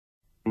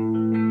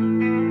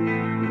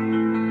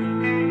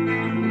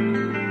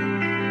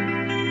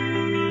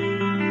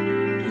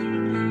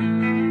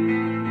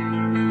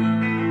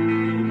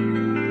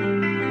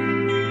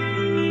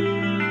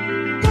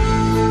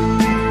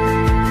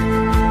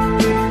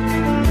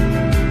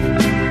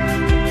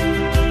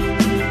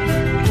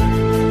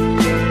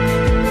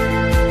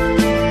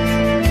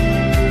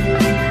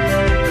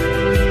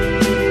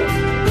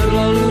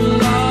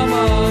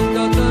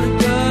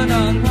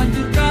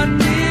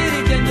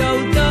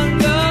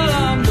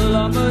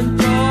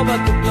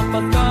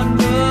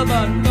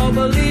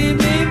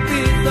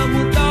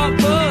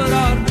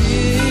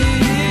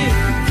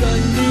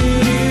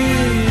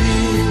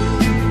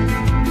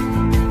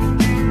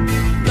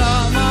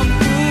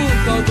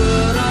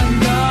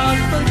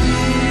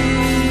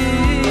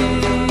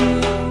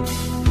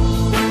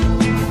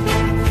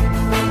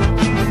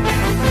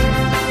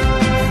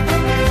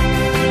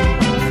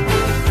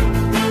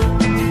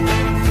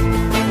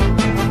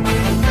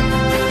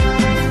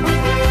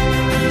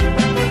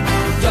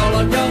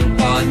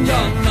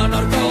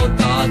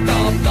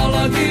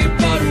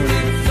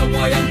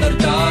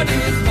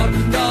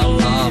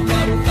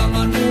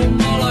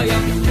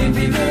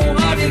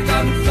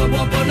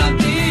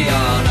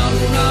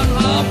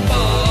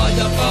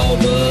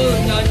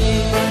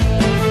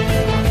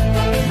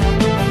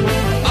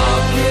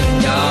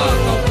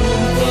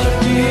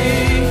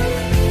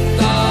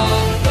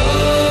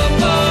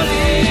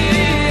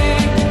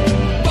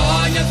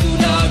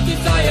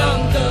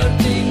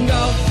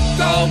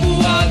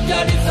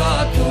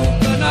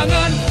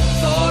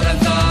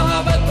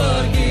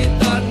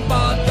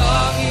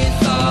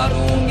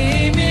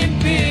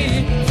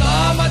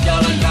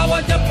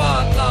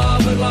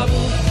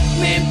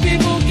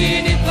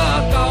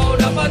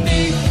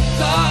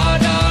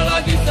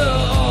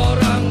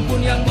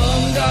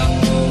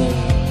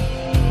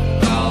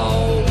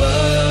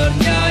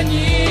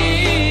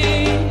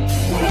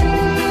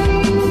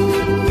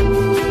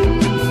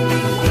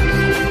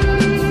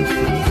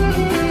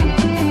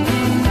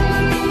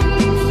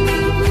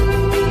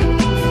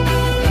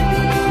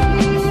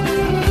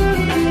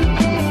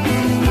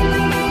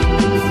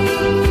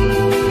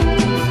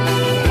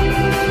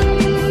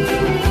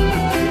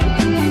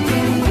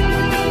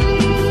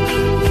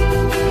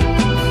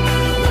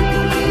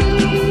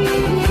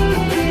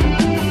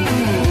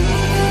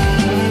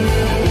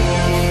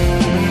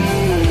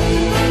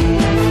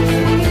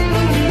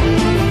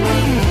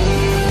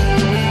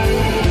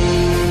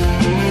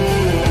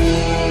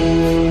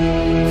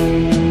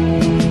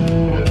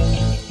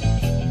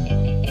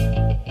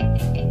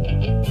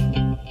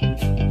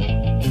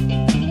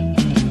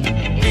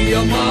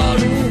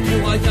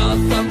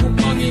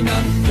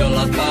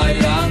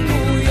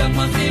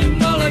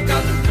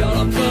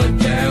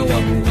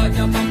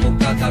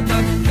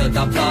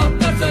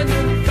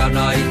tersenyum,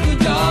 karena itu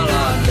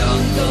jalan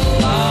yang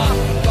telah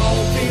kau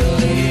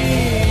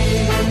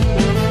pilih.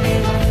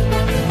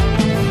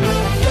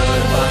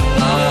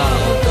 Terbanglah,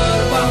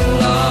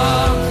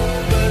 terbanglah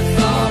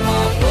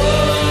bersama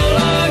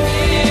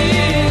pelangi.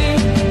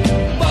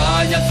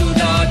 Banyak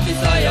sudah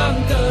kisah yang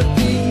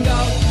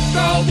tertinggal,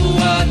 kau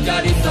buat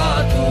jadi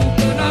satu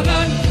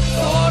kenangan.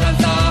 Seorang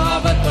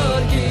sahabat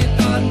pergi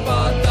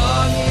tanpa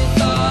tangis,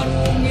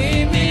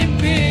 sarungi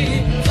mimpi.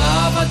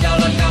 Sahabat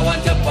jalan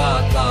kawan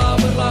cepatlah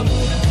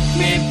berlabuh,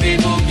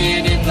 mimpimu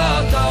kini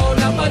telah kau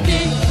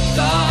dapati.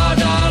 Tak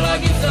ada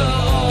lagi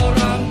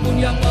seorang pun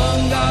yang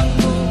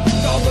mengganggu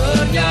kau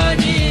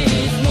bernyanyi.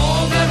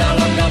 Semoga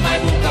dalam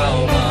damaimu kau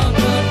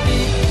mengerti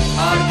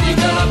arti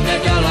gelapnya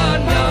jalan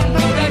yang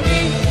kau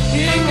daki,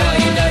 hingga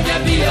indahnya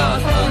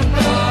bias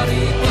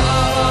mentari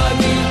tak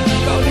lagi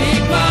kau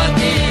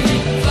nikmati.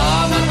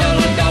 Selamat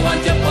jalan kawan,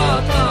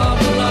 cepatlah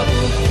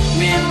berlabuh,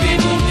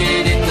 mimpimu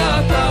kini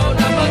telah kau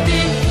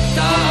dapati.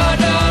 Tak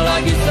ada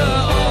lagi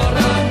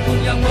seorang pun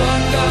yang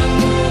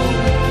mengganggu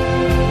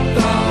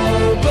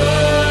kau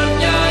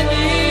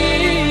bernyanyi.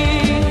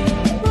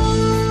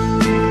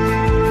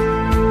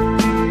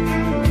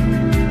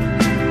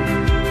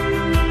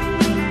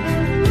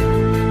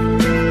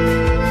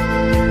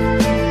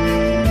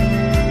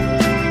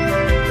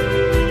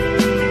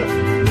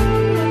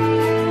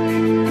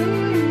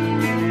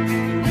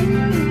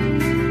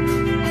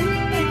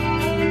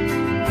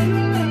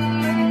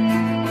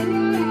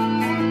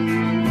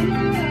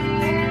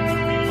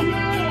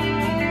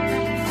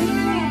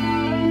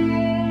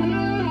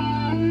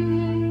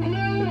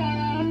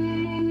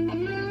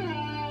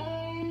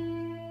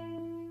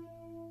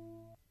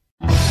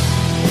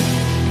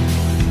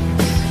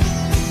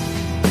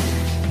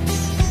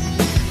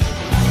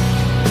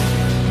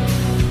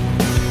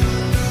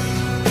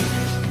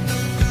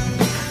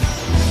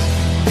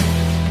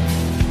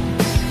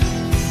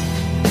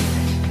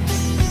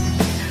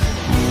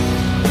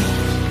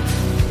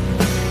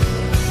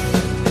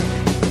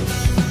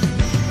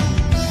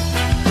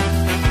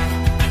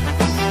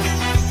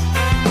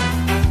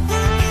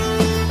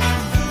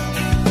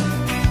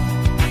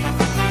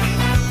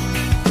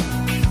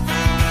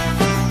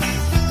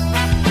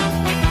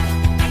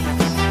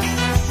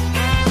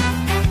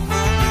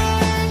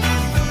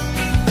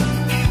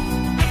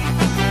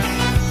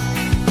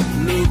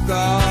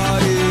 Luka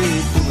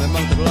itu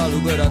memang terlalu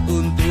berat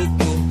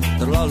untukmu,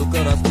 terlalu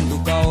keras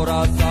untuk kau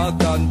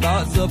rasakan.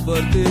 Tak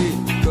seperti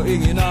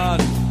keinginan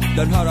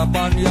dan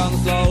harapan yang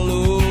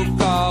selalu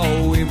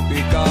kau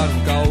impikan,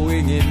 kau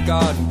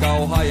inginkan,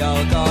 kau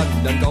hayalkan,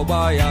 dan kau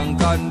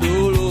bayangkan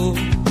dulu.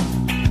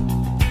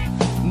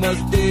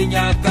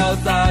 Mestinya kau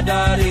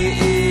sadari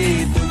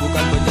itu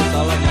bukan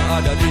penyesalan yang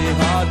ada di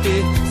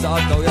hati.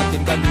 Saat kau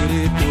yakinkan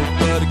diri untuk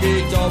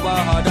pergi, coba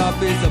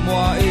hadapi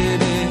semua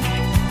ini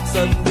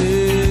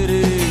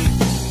sendiri.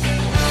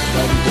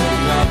 Dan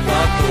ternyata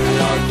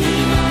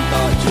keyakinan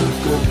tak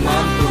cukup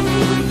mampu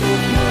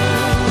untuk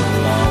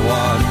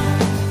melawan.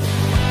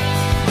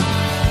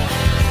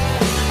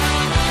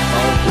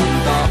 Kau pun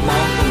tak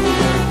mampu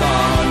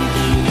bertahan,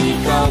 kini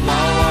kau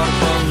mawar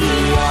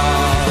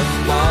penghias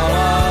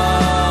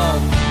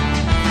malam.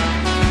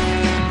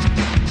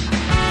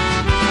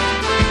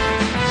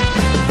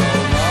 Kau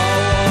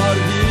mawar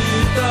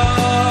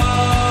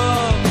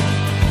hitam,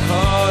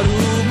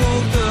 harumu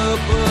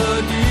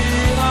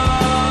kepedihan.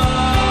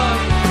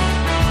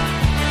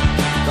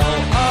 Kau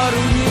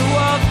arungi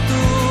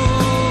waktu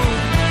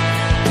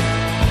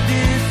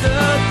di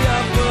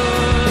setiap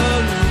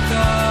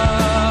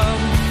pelukan.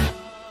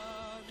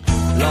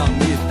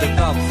 Langit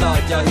tetap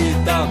saja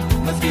hitam,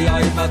 meski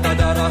air mata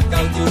darah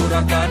kau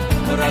curahkan.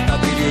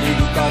 Meratapi diri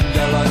bukan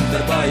jalan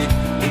terbaik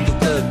untuk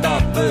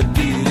tetap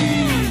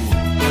berdiri.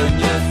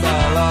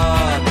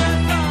 Penyesalan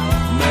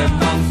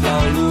memang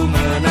selalu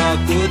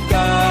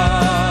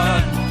menakutkan,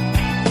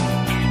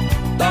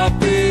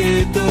 tapi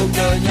itu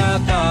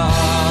kenyataan.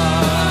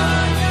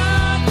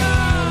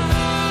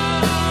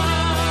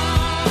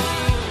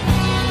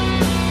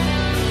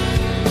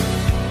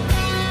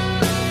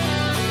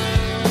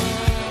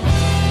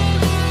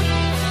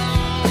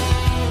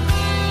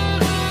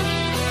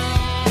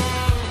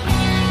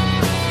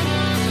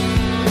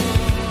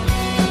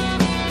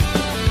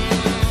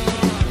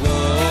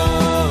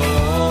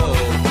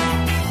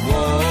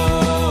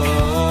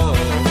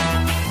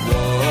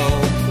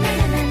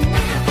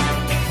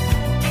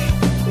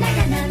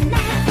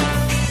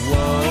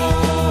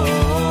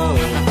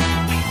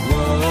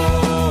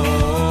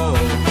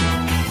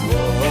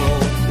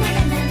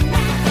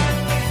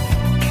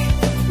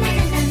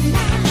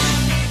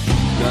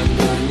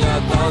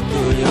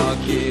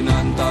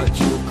 Keyakinan tak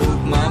cukup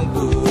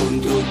mampu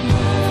untuk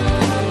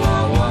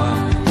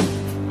melawan.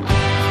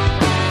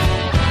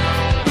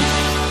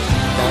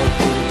 Kau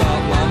pun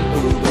tak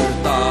mampu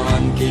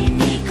bertahan,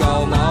 kini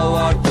kau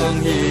mawar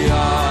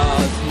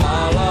penghias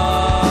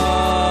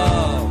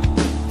malam.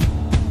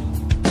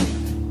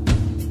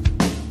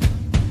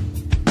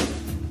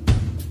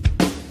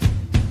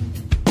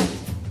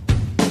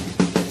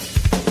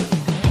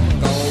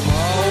 Kau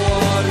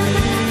mawar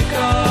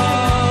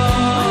hitam,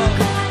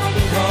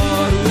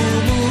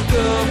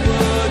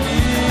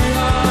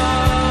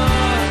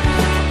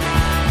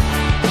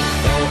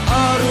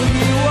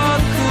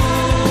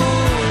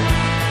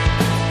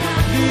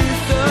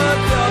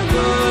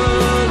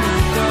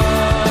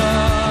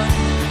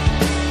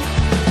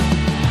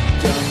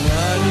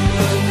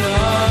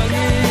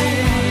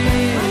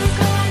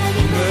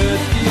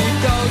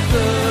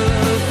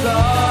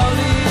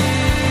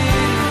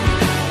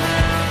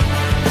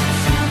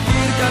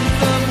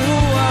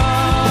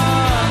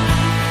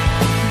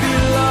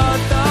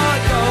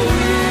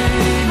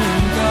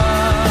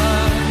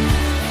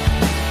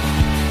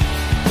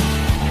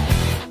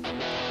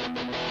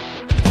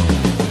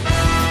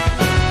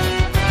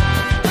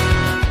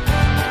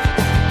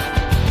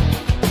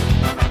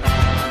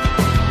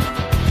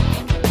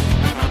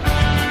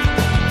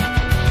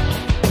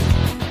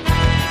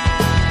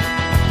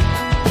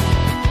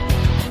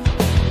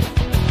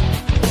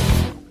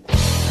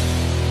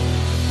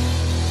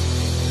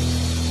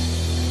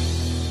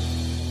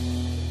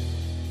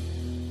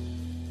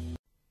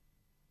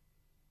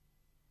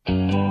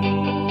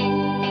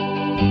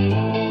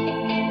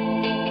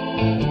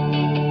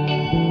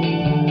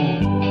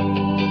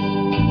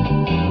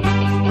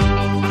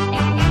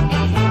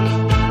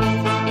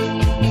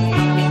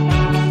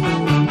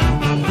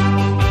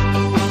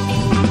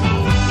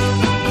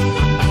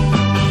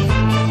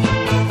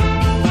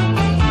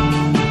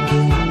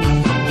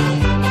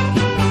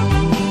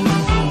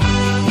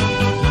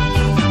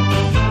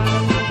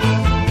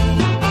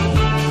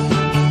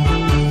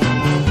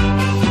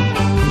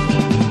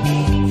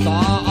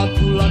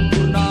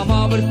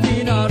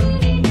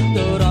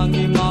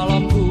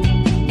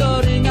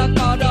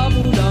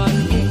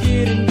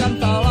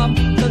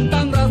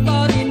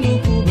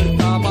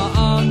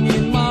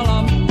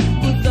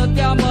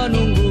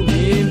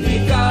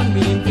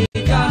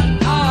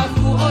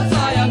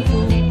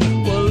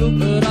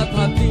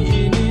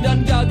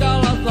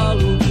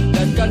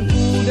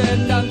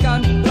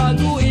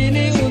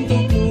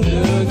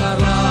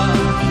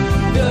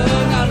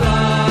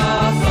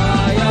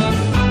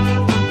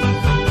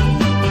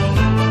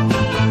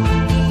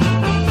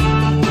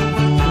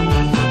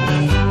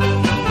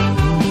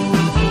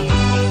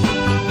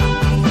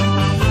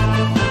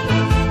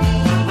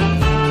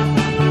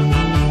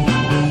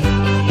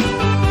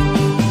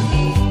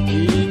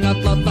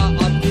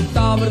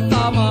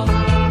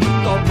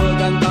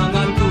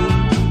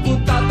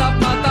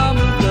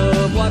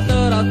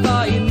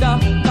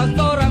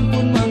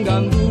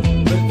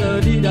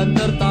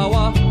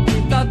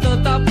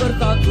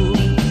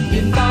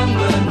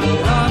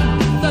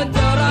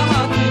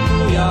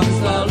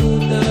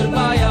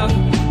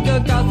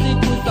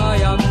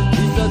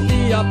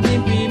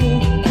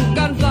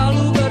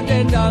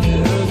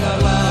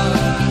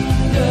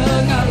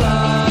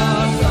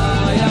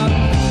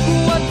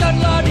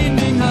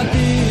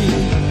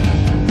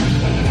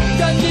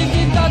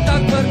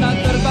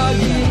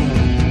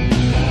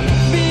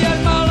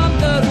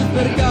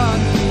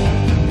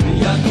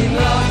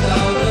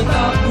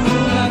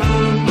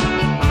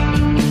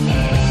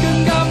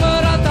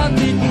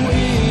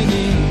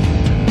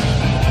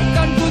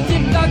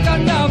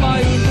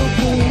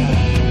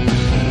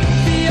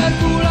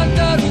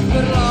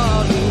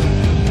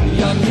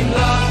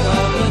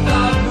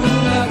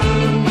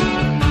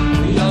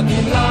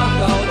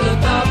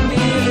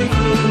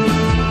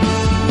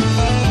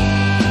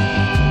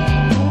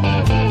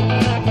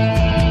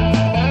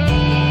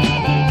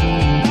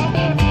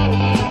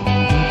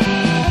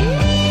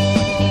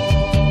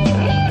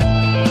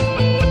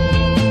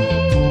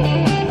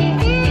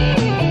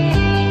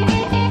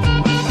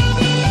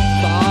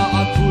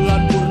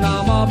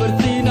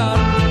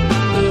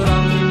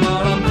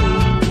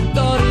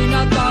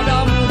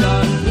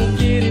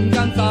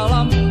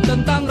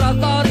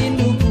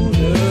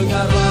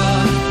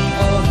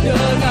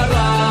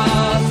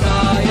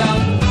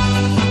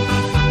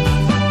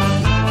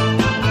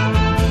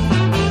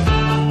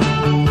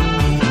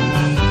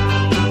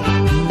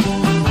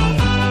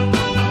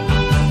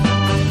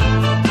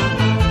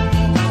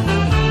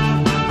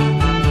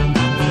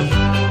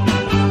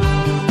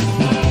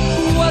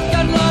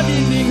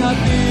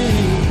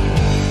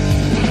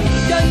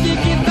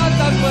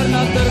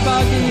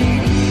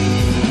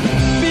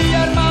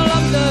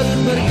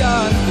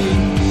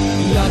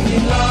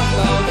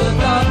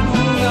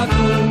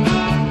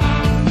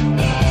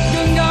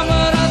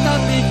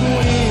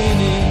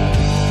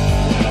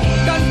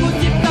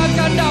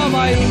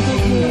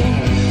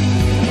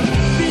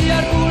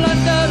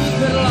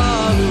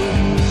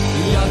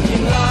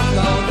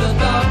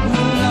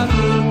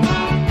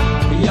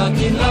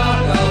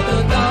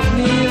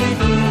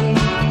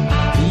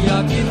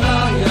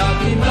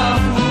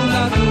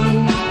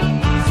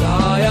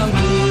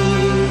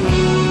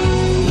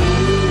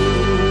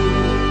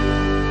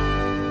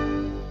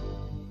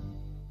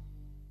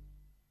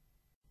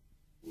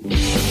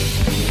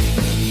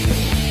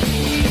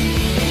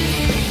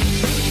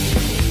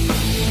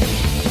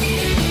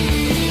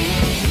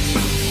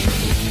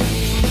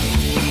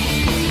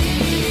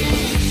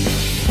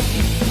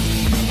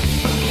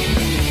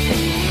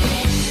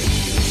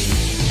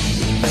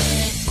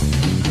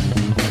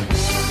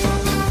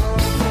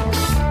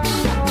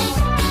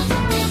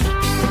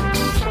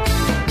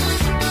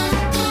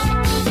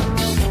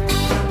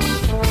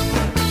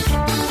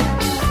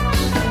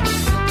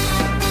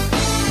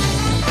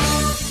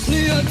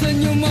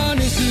 Senyum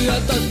manis di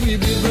atas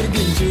bibir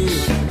bergincu,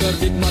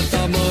 kerdik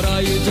mata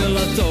merayu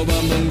jelas coba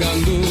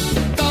mengganggu.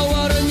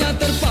 Tawarannya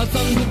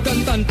terpasang bukan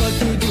tanpa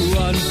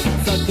tujuan,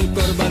 satu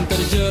korban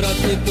terjerat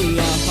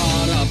itulah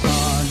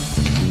harapan.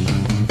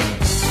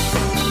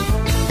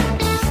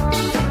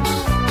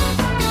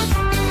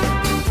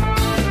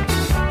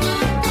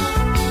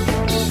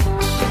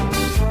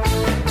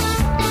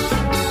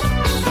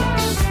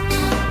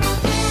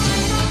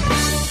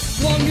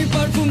 Wangi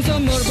parfum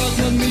semerbak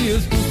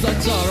membius pusat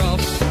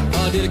saraf,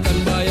 hadirkan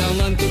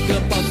bayangan untuk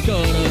lepas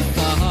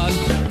keresahan.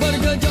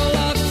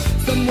 Bergejolak,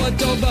 semua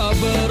coba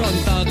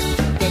berontak,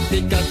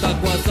 ketika tak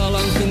kuasa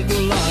langsung ku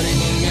lari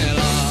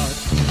mengelak.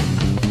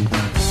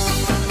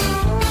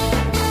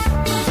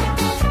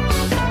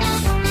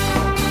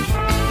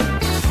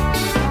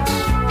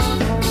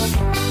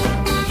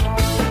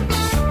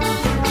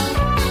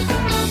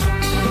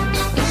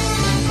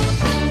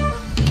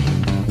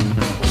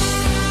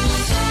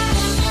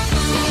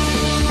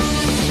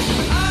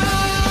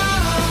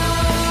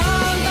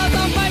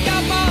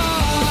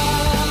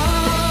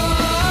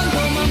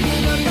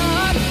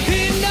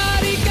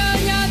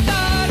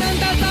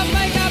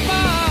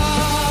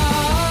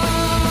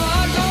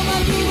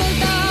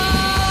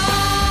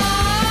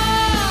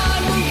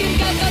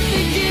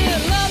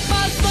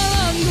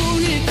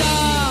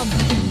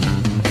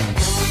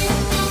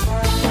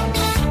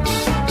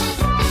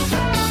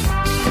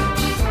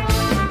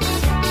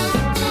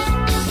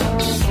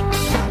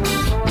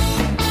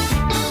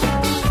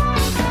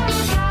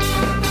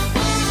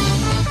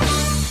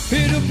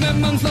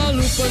 Memang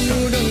selalu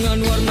penuh dengan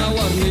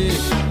warna-warni,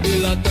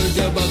 bila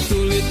terjebak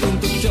sulit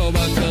untuk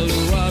coba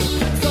keluar.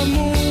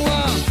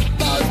 Semua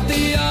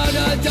pasti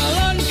ada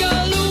jalan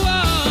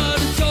keluar,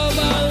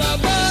 cobalah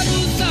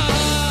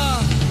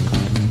berusaha.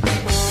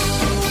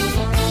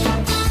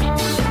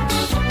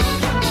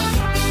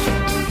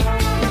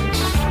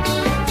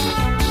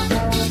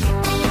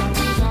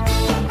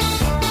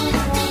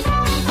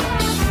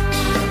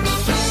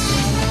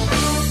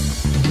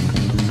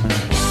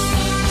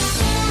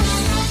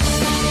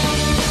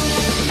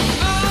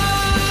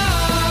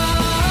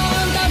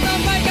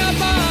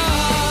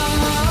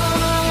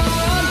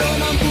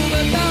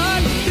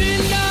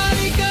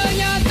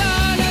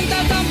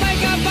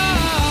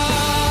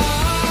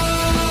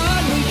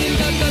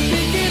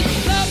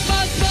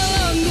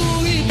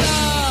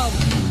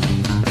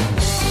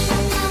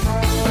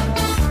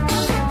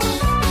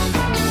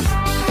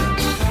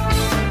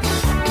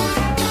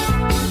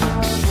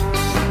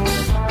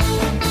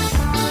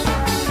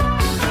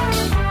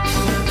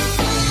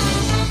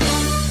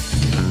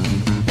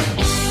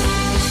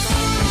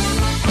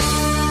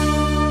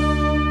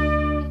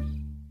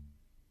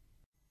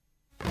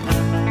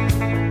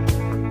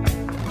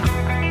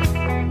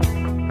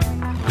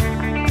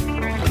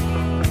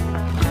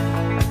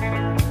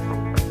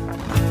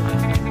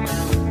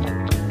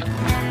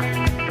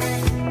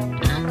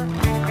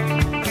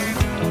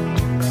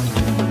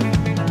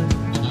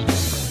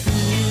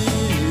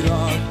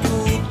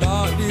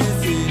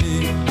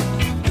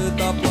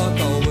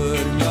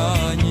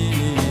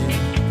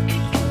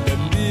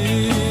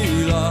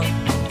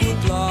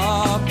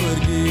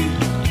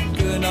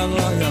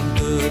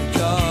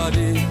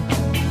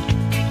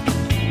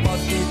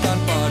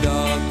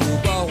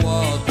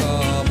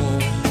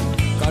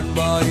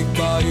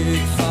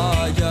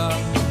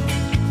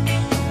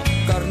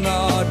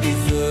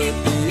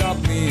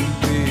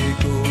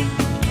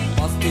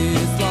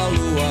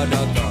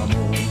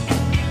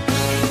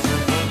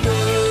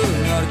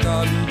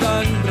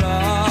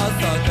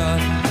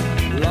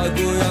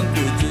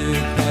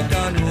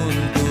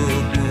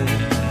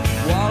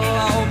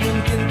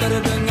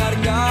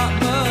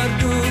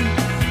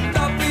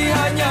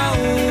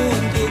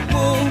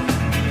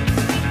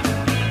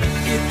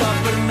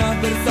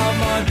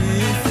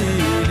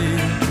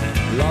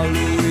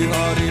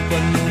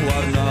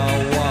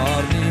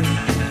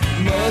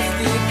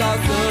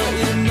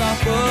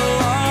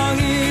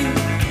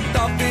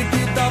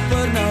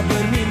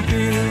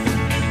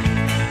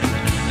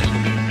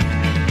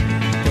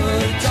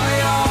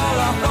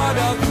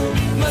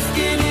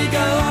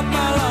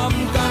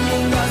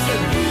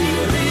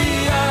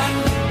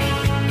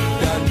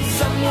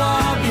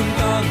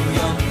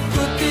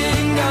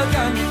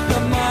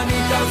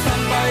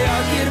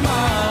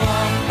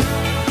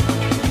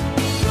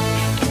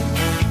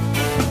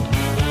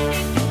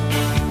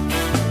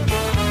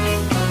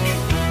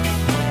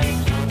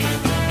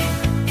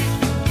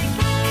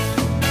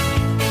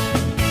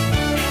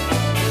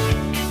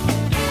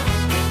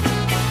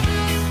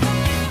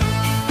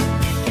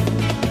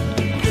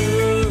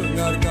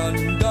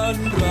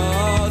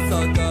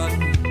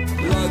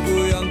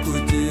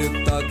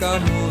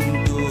 bukan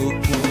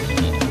untukmu.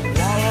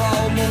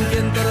 Walau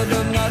mungkin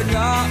terdengar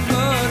gak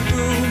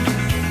merdu,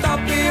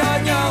 tapi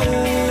hanya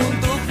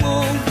untukmu.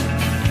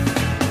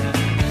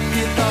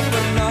 Kita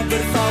pernah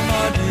bersama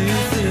di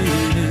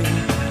sini,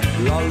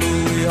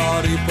 lalui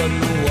hari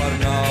penuh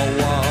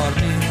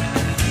warna-warni.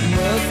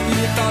 Meski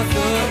tak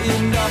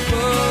seindah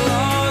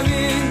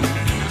pelangi,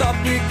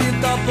 tapi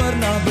kita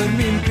pernah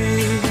bermimpi.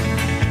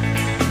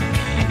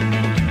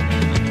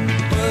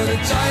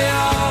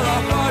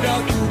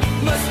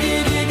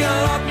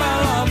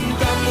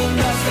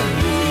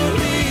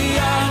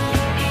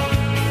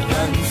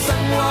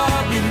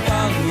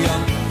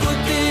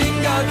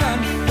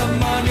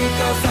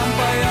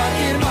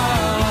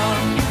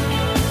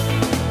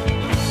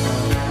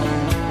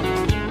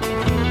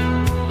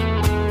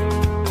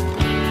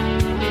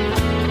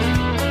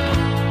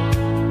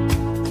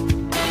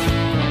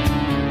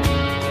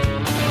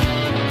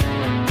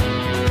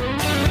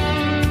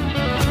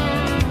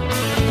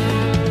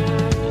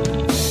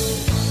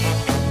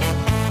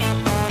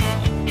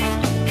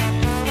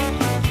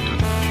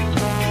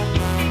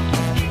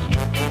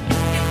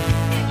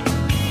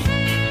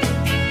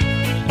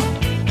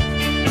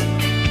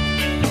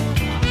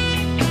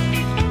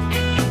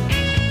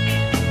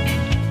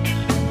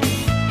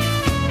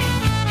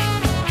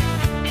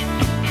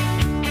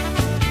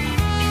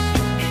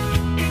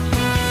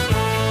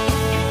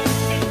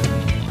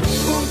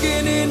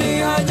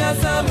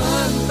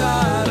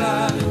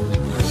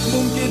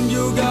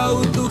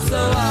 untuk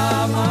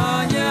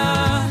selamanya.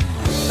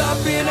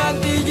 Tapi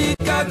nanti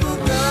jika ku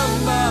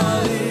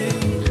kembali,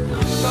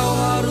 kau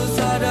harus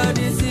ada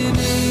di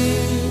sini.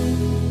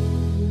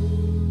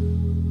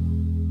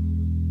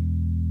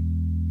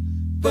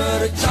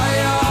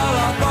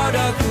 Percayalah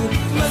padaku,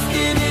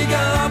 meski di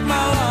gelap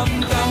malam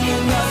kamu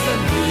gak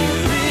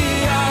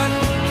sendirian.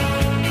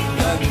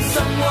 Dan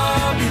semua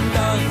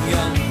bintang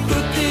yang ku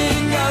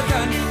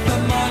tinggalkan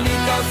temani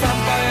kau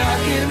sampai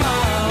akhir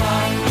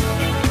malam.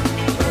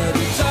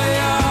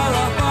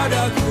 Percayalah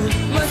padaku,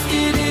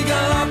 meski di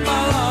gelap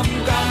malam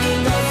kamu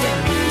gak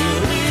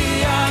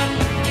sendirian.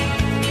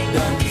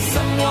 Dan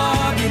semua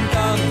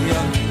bintang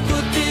yang ku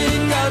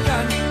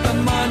tinggalkan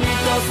temani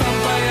kau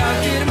sampai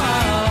akhir malam.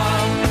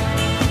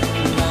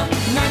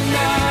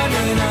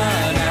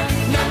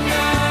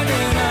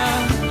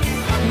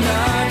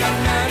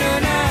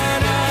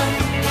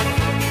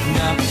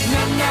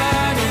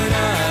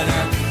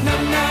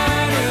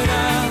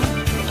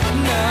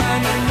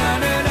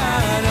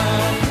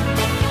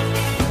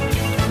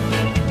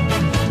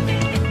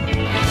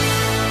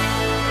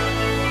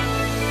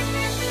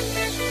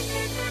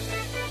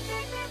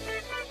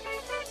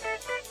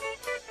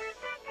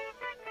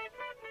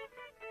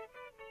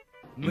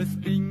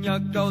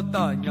 Mestinya kau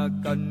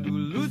tanyakan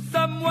dulu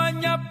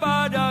semuanya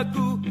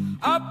padaku,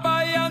 apa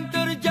yang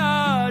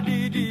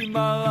terjadi di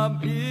malam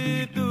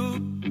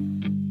itu.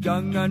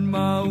 Jangan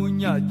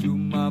maunya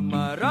cuma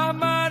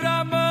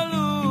marah-marah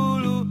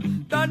melulu,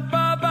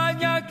 tanpa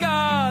banyak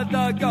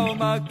kata kau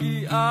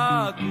maki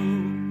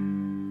aku.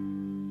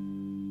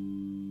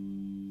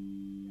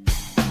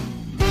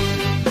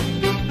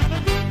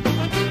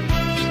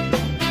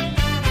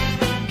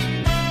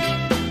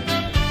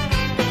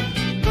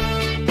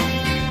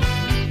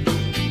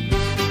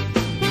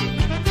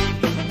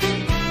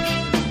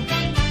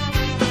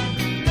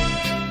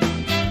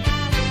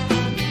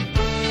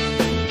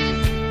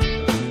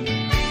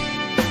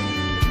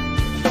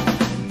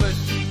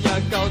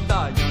 Kau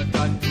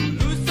tanyakan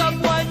dulu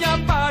semuanya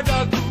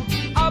padaku,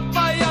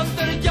 apa yang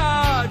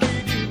terjadi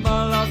di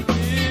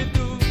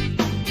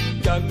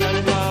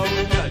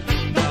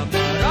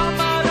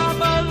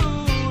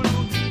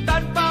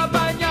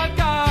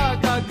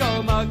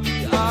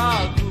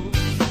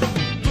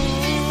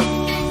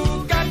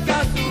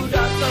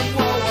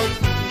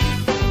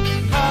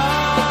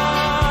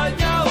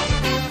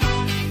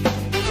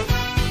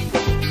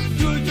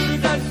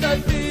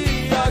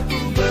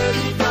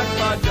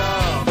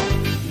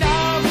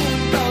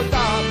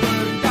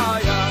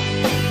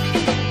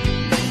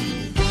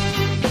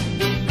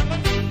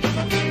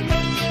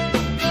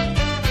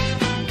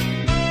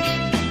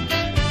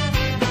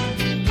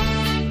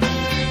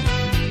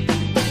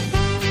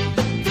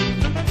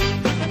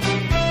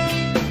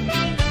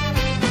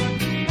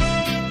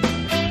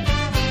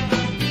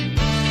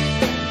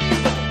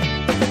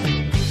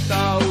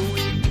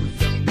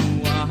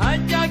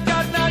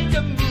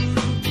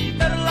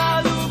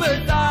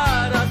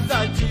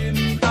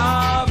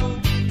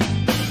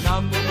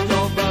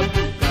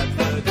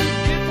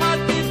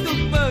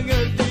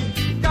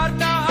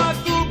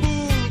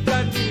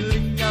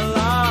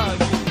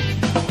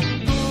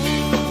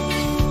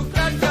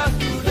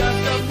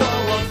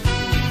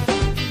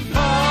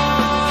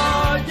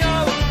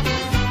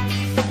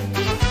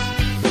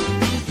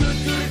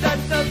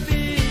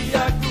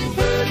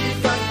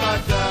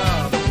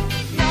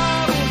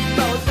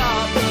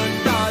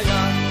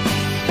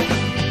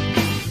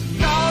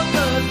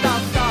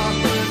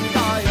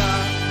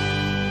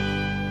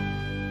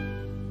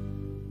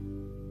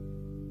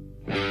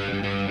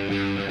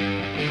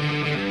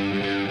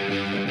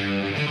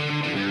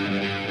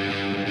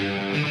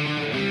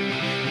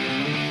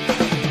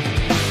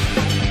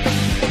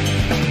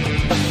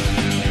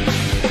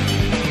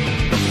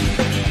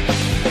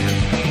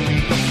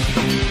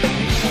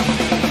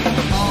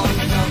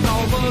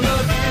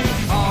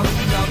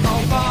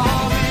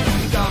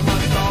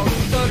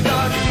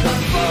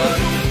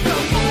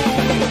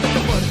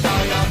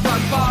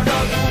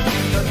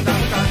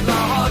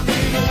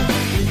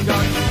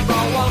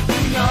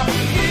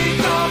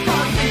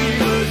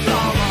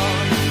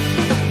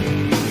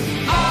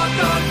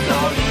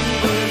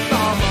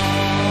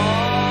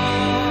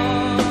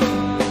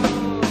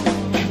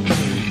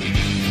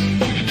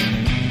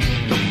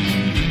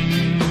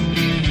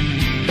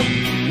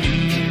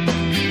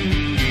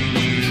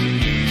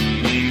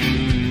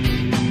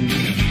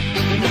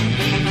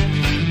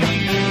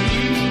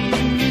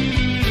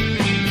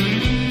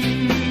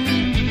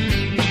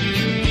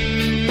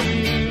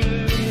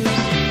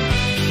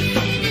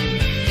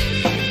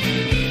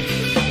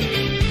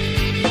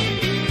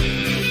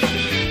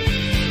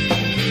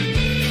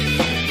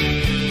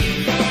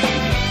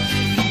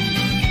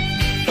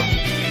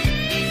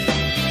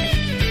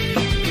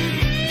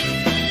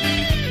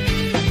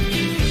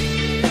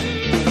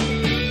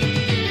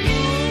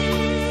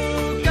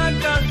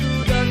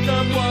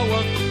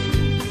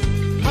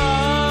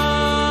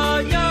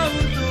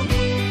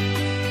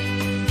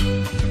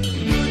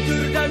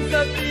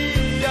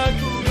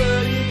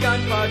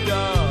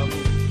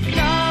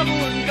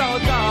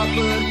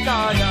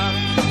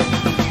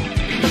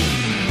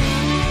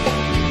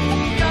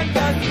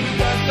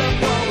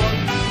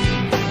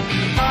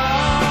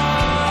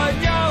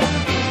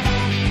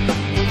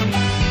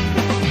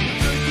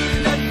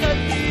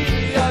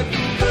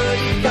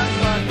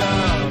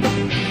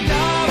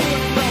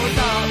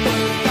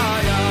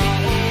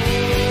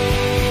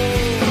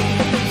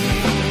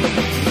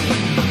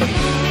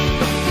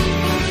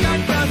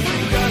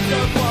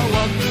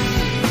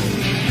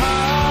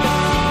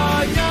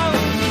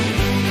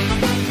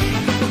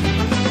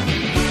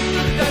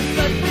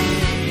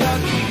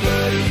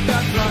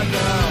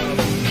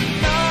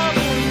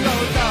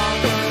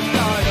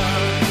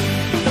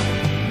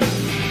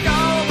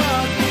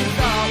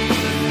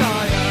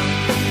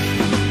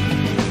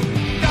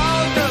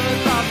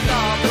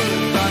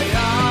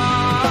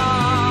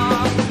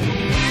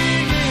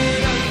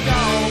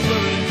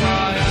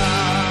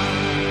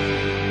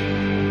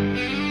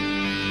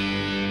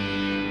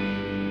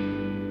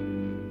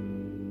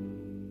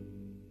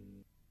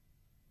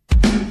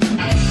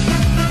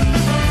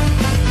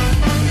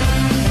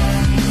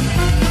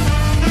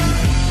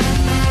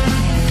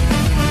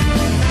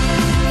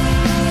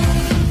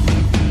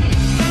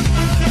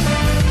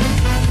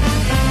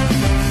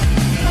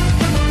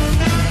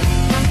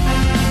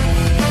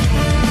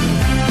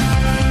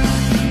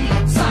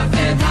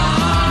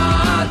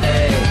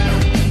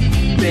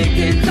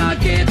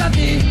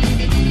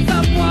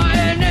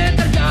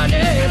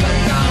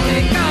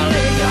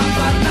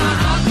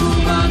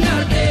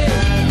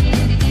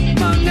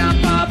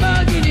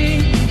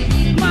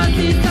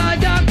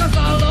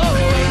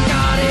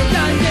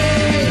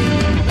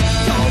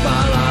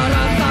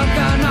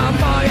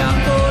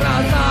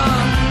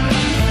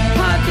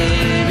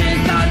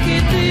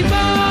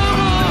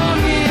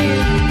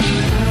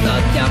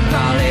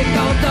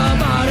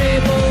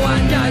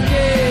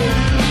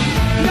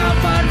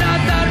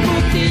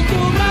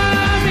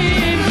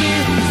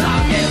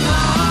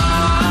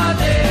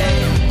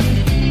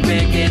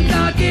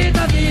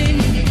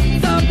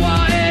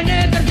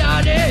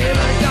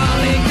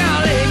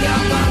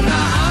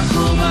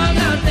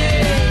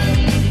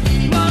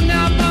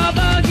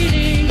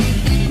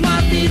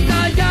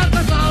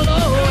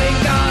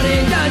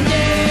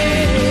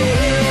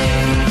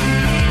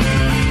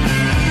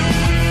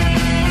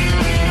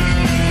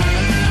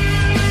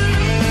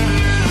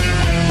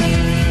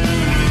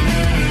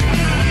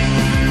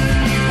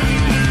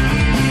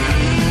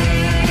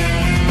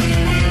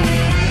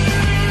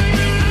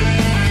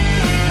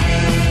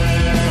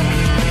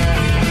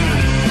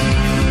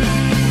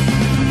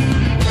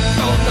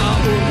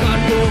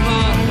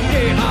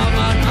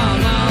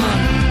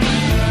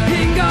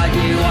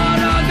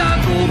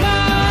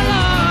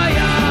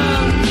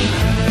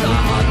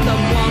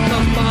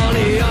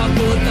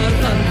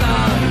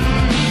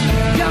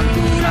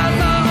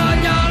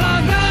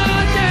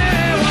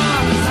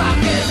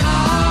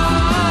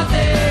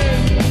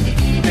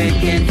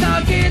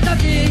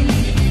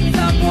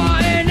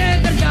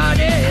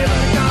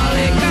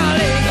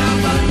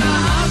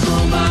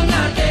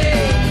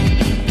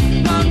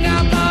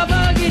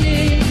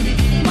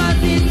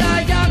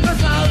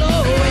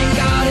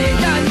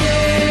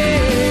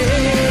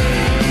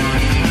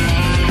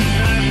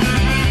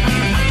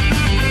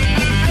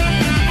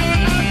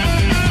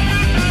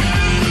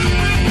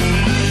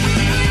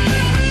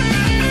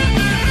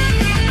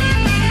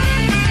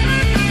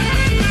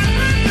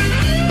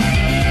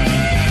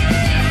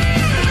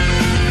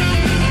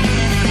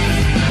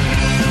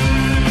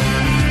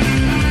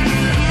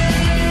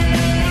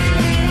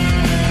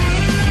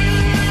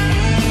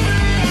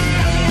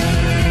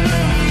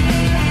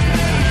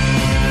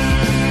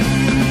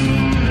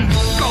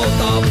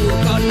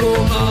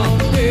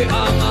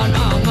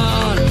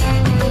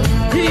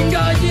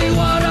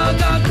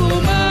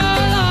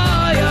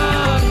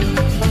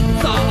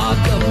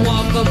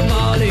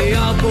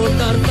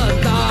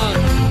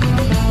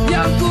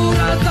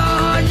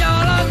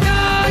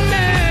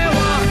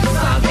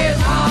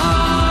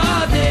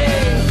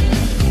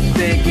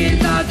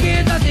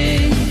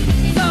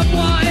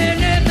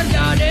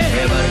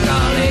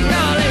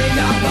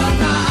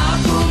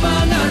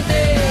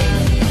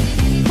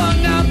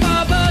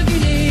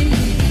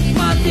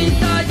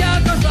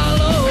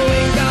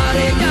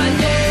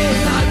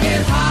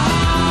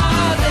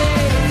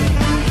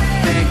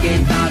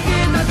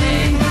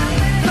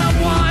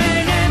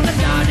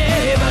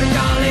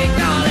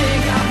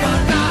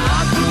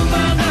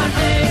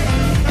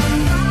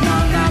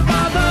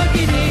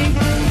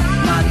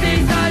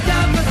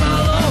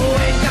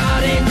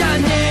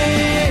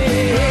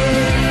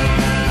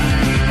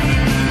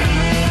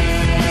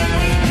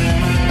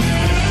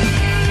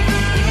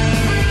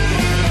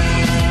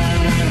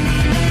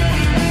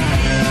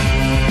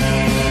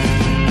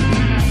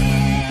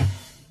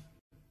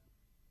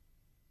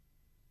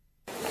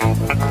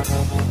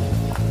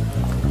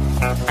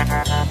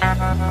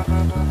Semalam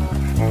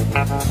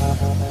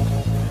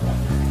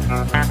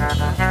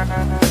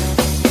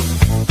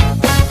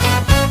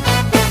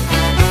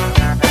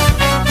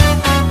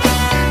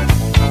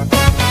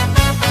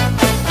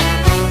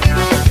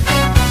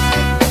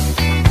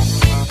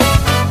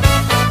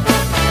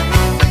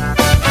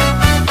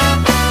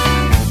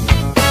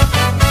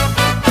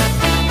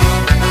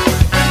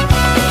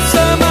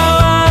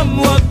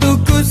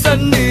waktuku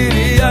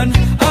sendirian,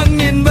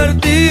 angin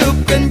bertiup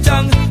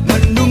kencang,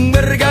 mendung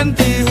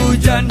berganti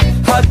hujan,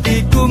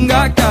 hatiku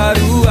nggak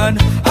karuan.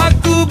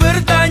 Aku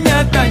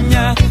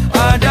bertanya-tanya,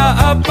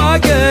 ada apa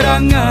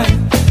gerangan?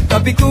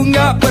 Tapi ku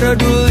nggak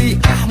peduli,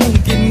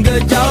 mungkin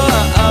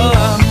gejala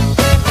alam.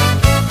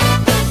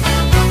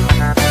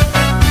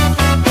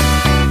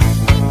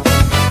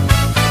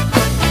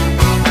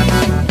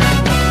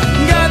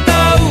 Nggak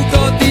tahu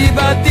kok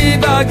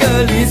tiba-tiba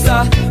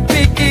gelisah,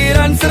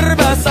 pikiran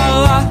serba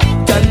salah,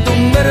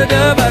 jantung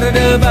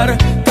berdebar-debar,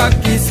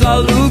 kaki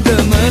selalu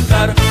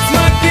gemetar.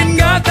 Semakin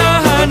gak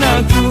tahan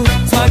aku,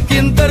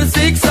 semakin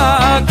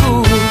tersiksa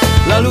aku.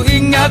 Lalu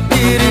ingat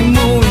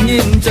dirimu,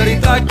 ingin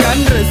ceritakan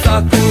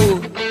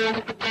resahku.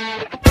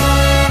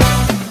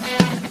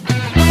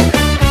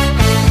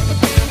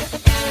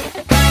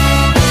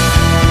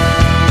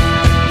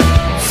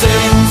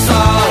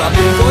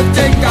 Simsalabim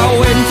goceng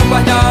kawin,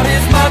 sumpah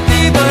nyaris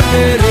mati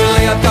berdiri.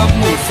 Lihat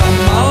kamu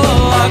sama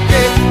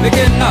lelaki,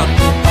 bikin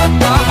aku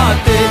patah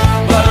hati.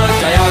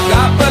 Percaya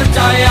gak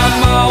percaya,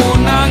 mau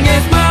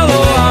nangis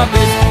malu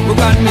habis.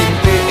 Bukan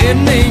mimpi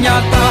ini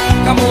nyata,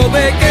 kamu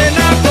bikin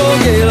aku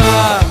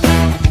gila.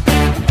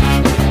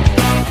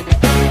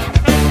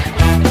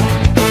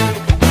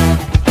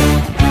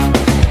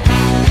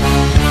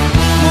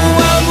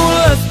 Mual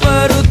mules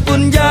perut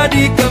pun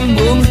jadi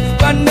kembung,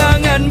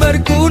 pandangan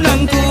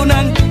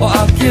berkunang-kunang. Oh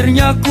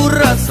akhirnya ku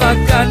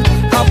rasakan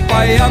apa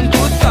yang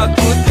ku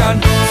takutkan.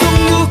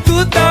 Sungguh ku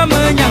tak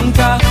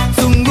menyangka,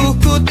 sungguh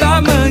ku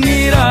tak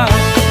mengira,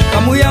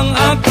 kamu yang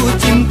aku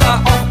cinta,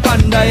 oh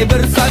pandai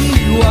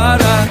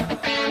bersandiwara.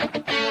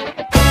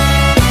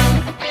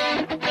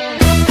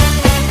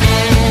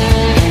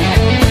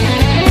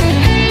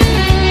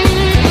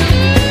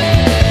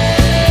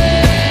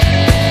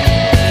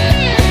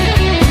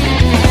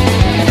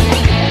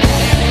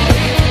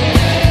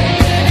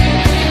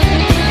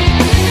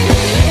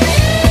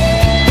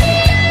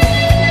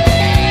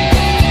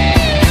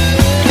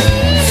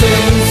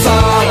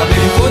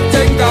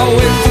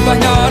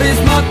 Nyaris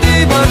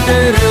mati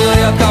berdiri,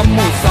 lihat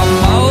kamu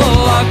sama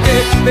lelaki,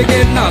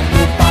 bikin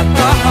aku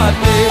patah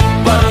hati.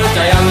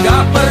 Percaya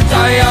gak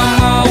percaya,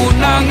 mau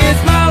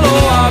nangis malu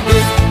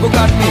habis.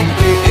 Bukan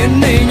mimpi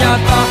ini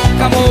nyata,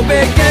 kamu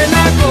bikin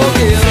aku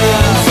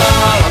gila.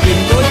 Salabim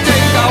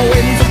goceng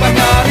kawin, sumpah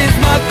nyaris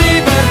mati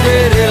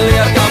berdiri.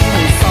 Lihat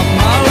kamu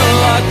sama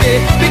lelaki,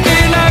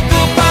 bikin aku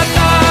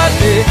patah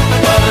hati.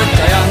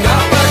 Percaya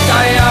gak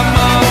percaya,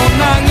 mau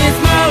nangis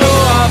malu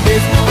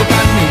habis.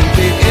 Bukan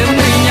mimpi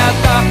ini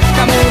nyata,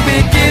 kamu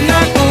bikin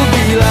aku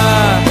gila.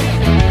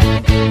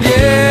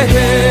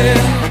 Yeah,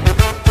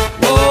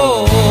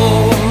 oh,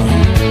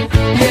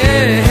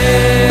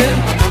 yeah.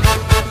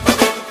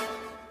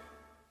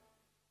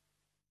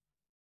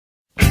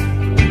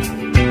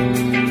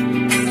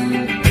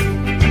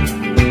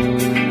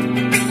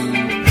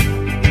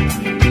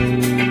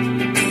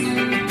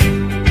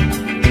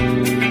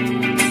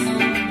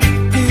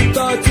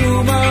 Kita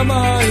cuma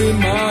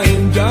main-main,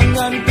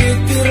 jangan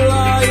pikir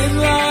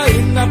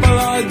lain-lain.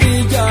 Apalagi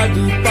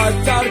jadi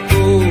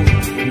pacarku,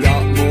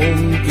 gak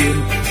mungkin.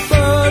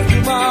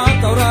 Percuma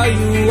kau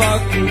rayu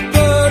aku,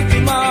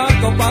 percuma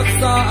kau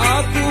paksa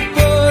aku,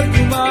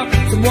 percuma,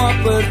 semua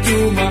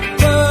percuma,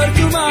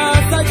 percuma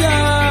saja.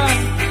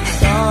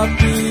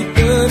 Tapi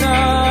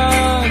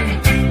tenang,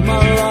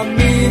 malam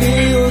ini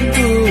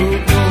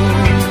untukmu.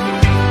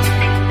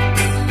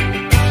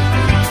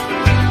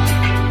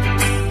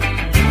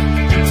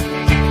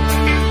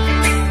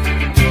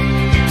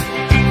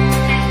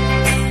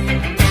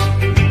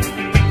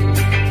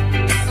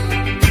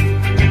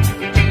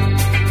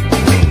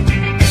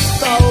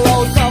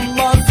 Kalau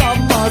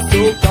sama-sama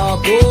suka,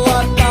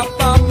 buat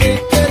apa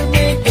mikir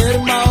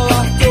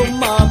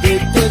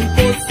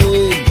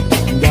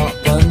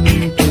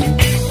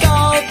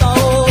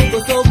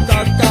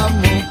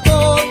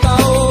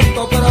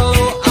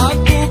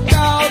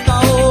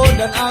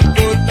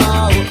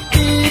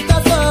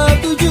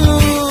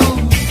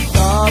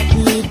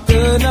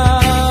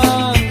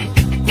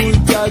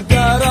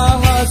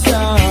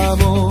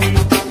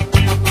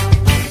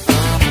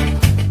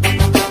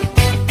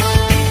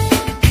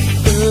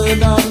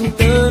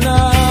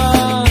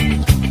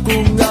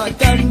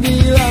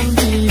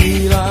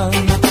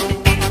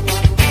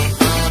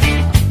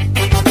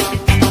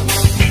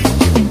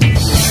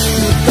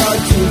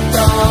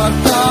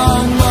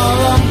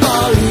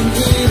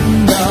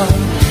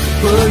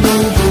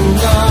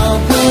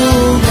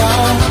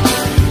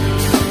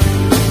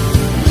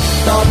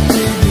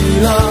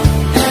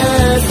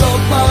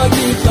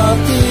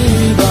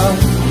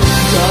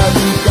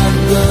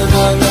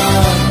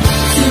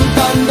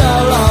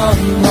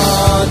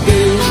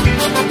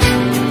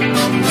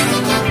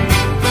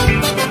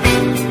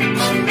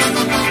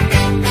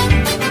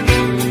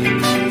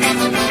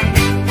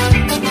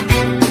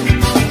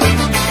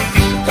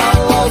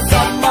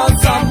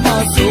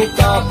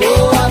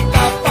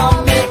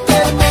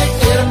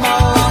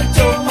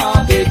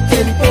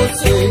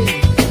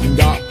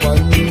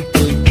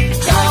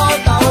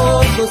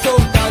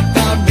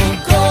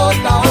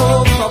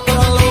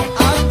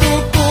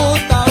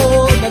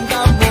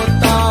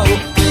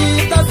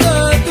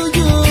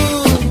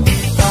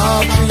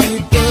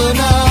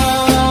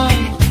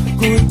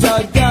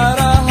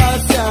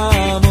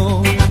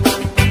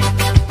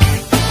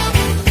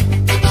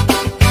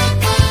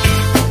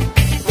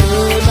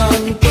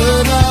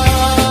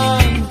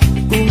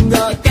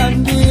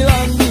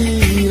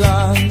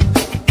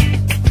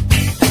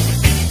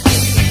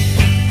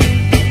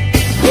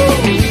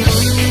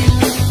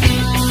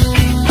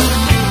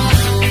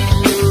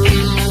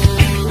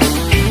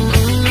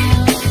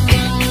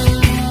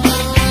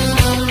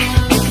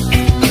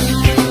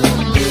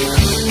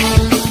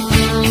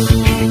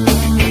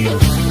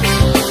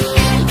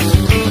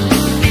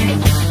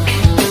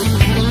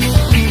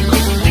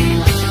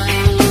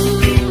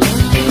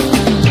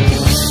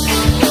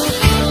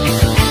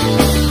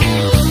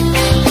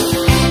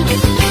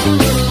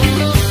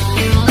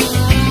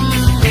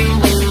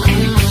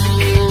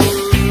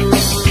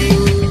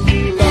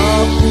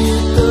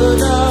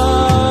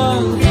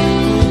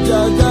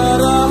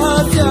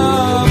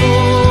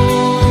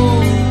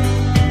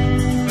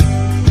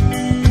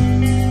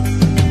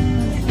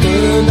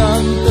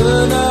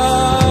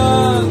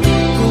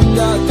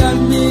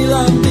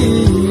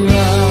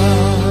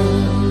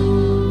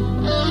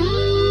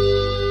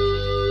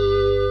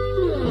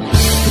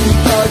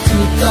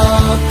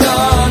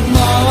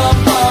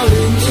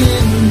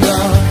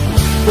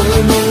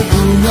penuh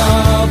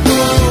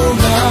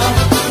bunga-bunga.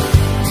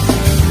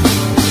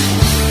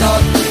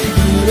 Tapi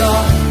bila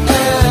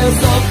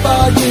esok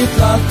pagi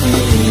telah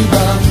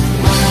tiba,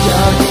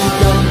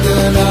 jadikan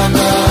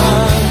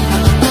kenangan,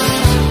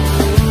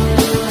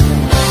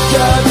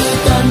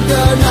 jadikan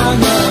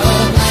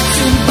kenangan,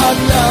 simpan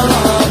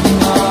dalam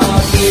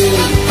hati.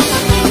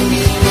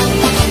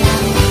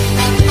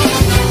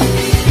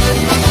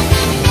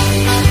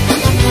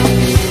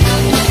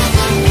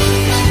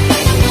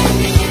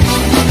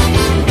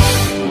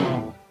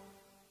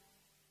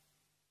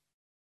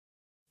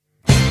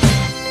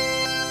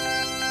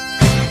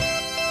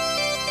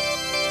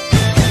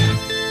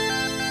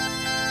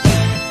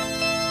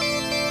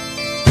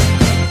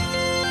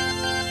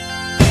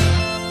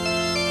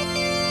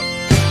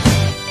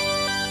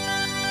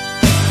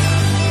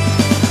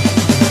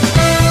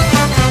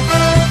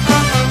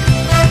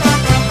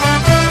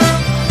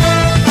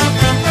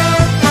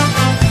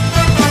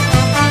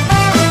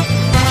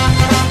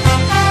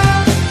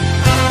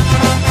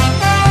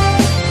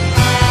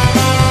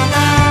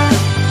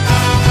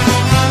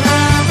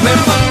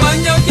 Memang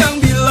banyak yang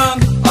bilang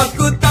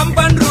aku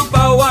tampan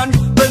rupawan,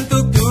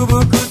 bentuk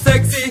tubuhku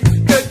seksi,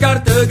 kekar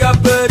tegap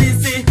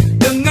berisi,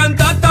 dengan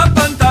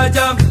tatapan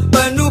tajam,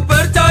 penuh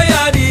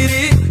percaya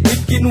diri,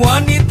 bikin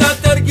wanita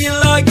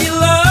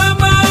tergila-gila,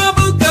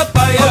 mabuk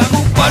kepayang. Aku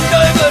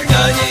pandai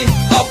bernyanyi,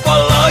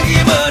 apalagi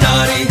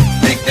menari,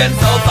 trik dan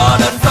salsa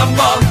dan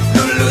samba,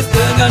 lulus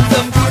dengan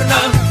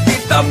sempurna,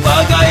 ditambah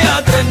gaya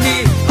trendy,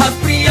 khas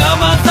pria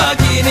masa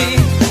kini.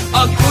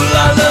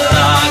 Akulah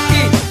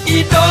lelaki,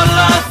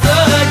 idola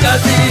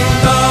sejati.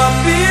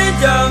 Tapi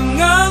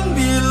jangan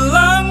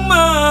bilang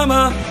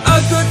mama,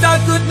 aku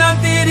takut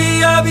nanti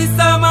dia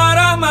bisa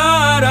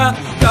marah-marah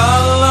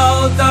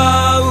kalau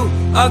tahu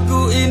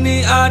aku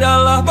ini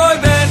adalah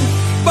boyband,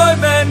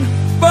 boyband,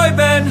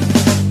 boyband.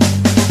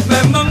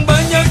 Memang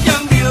banyak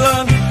yang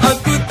bilang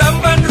aku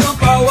tampan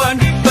rupawan,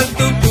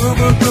 bentuk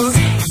tubuhku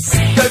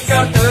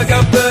kekar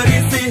tegap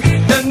berisi,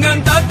 dengan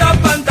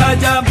tatapan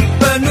tajam,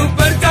 penuh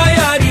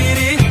percaya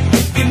diri,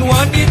 bikin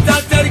wanita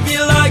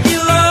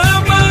tergila-gila,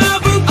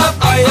 mabuk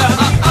kepayang.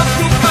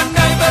 Aku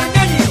pandai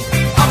bernyanyi,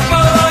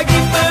 apalagi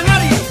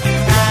menari,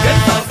 dan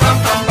salsa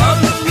samba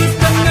lulus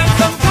dengan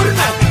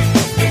sempurna,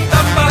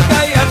 ditambah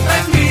gaya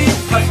trendy,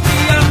 pasti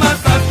yang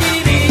masa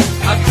kini.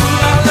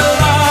 Akulah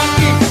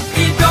lelaki,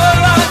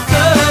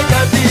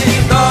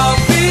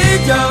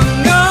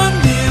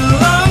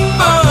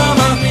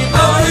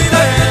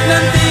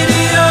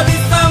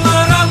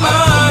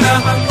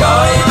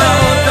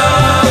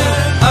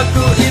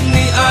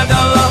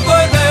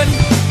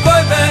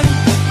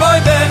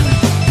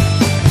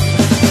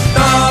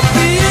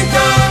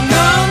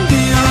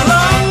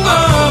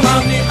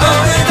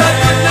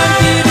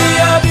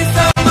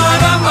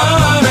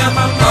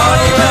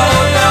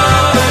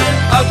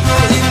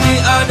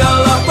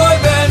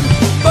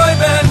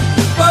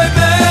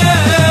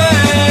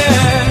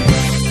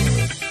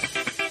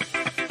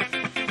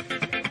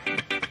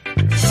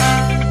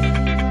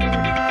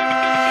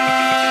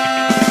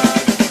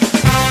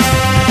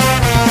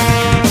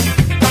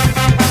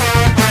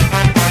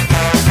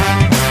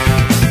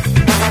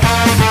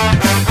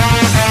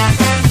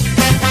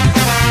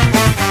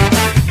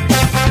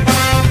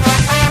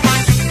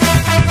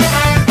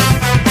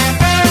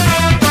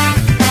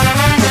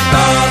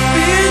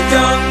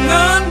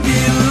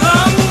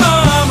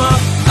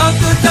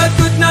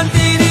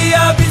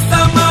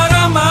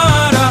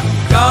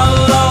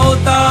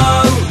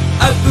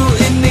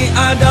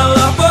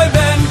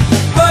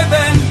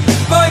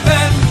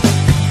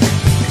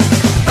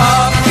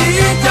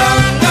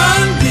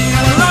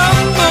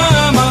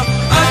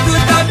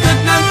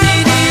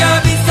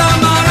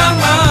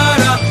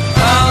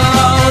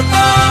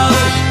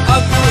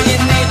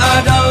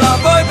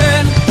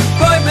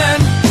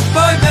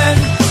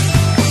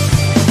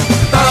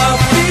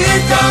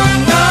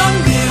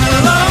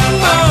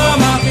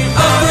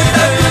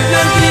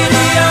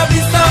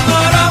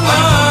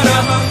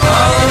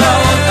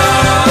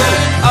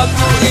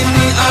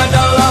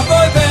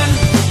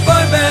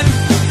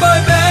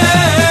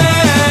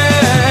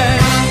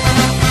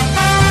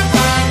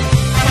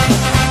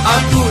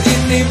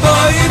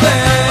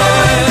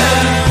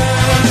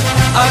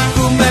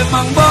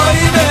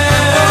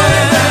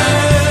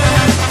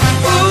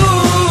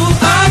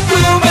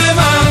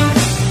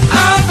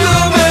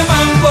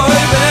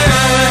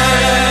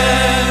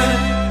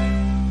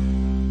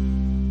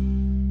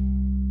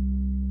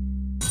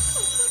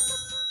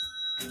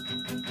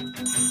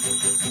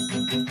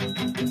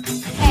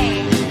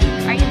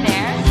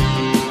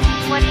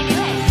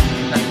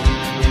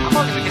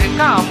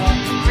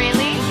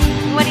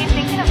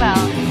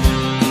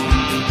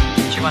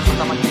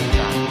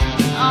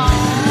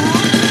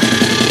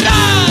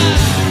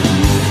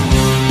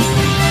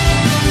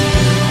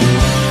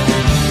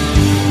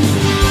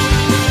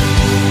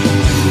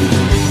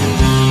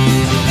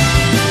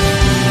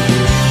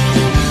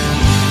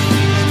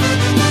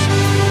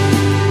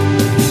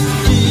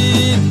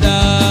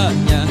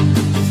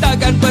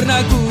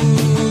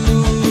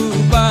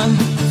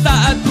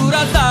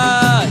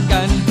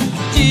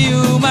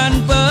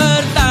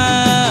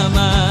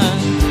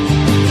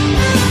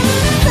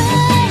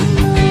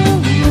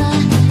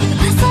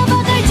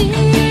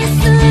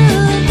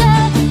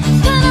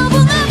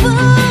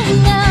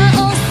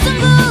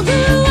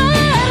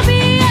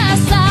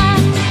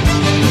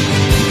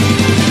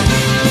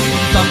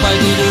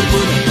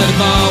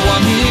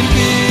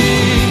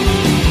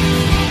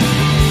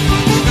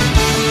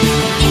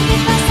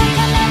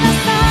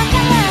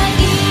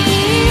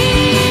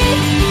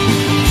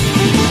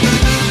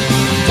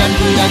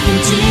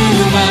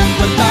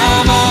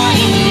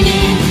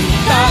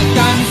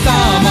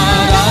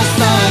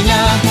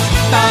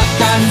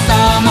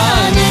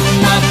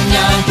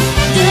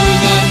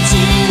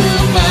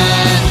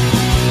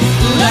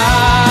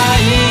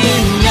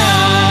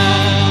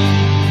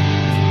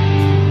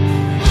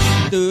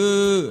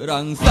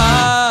 terang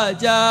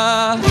saja.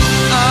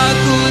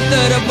 Aku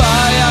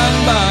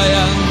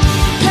terbayang-bayang.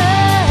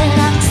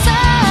 Terang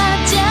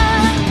saja,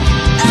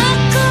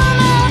 aku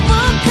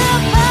mampu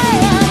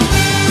kebayang.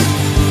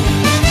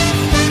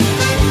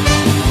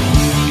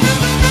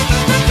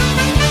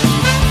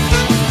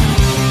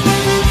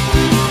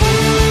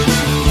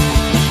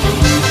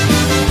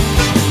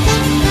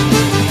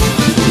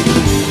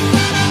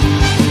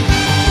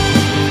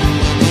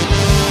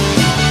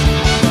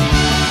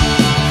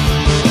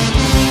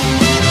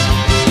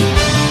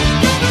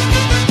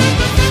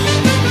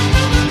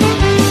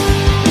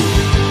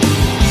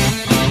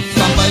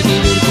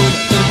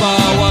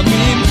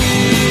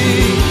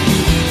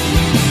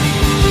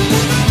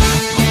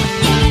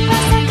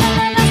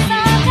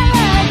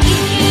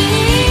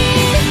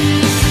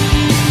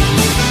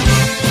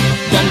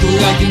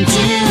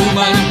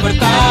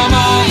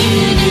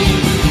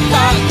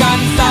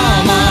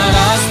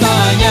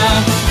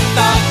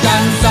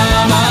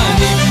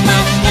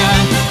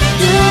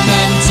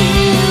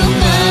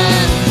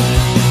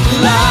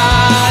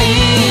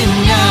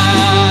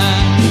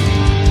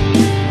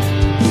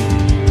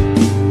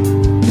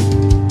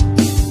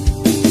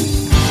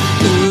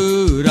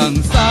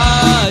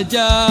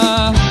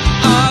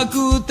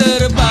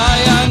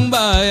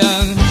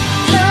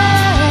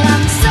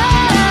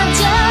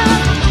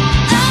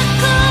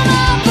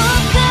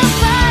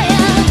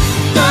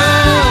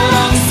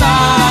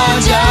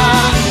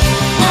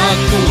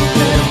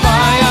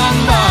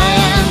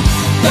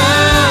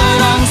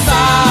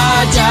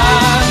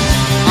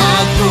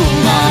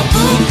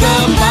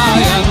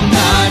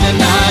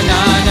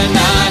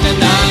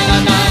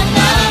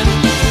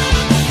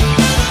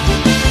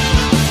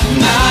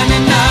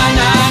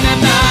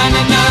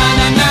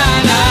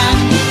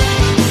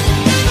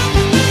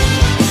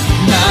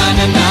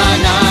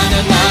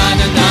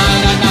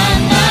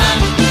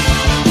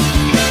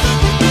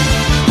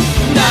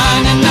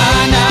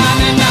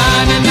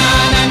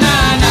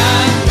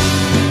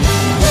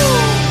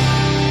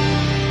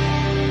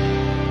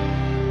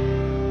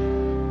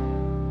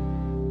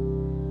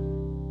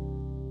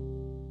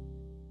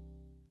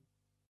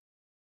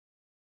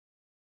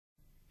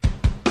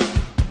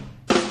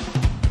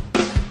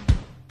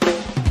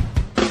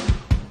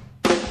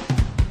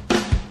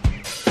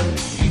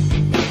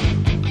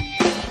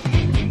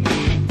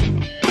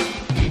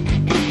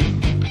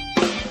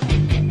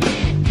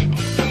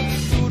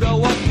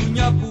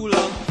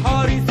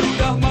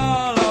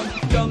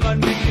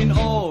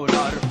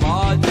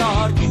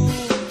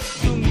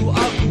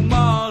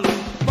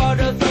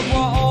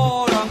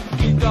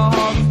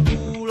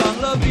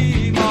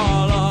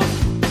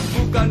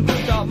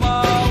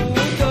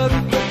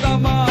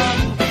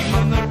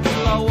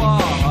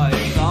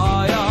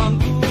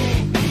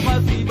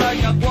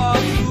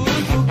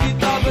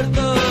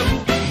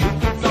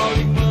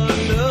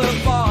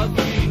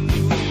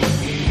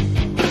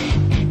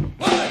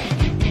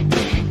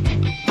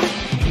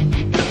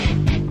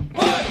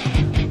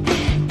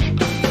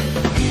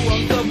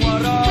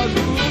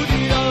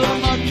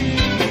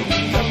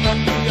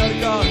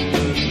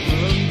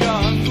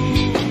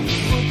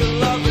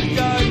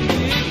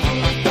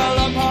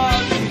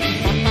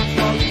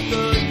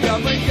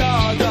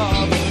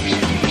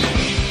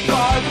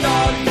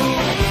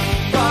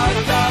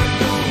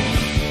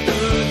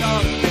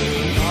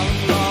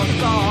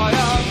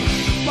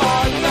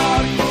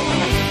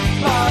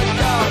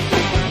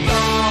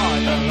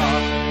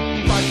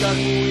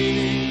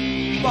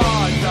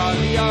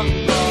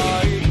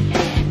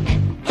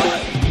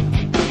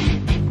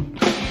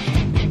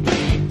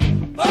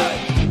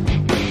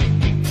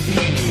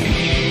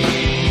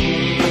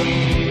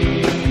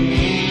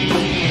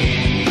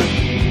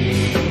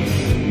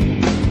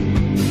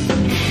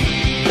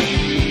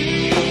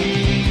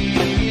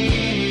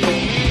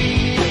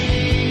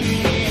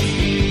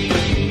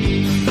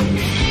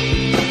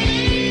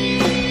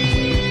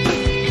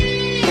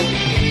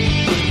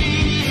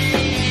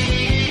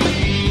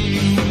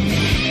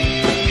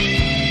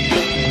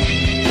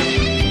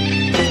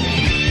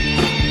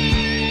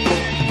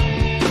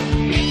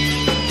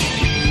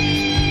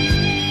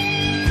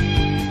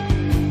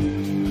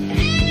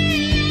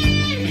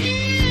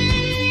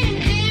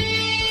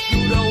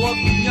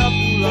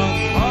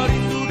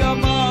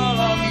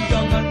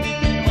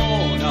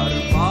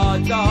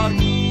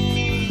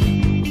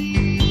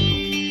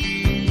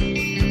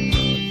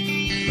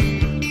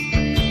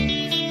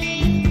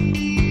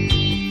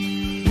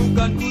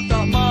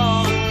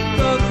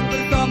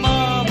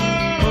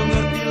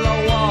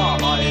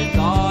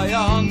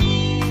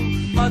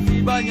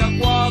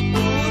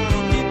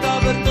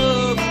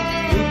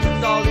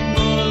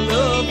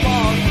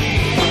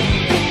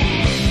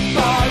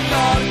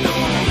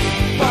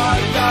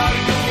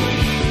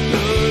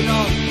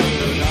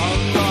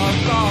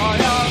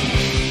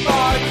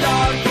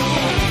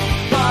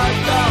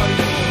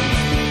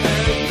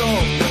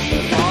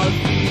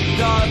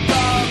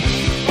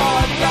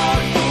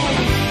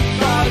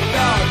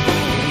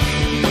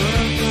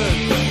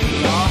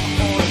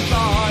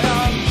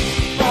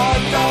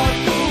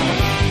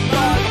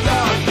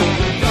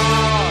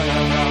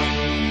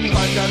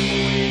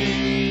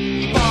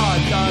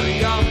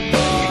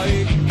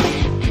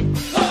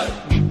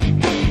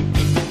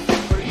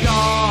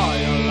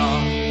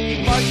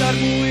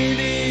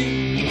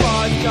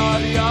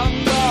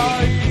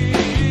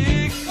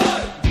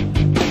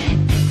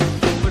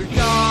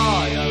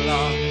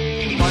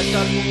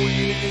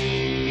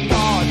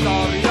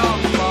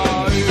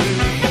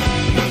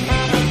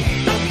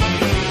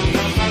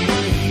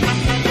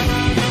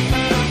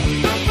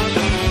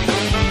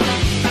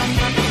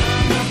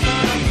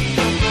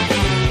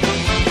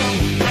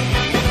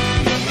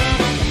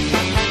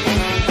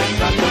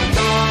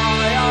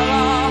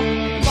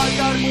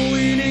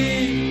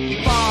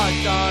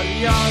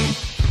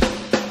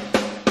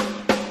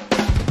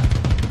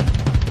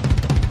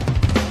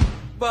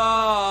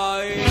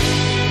 Terbaik.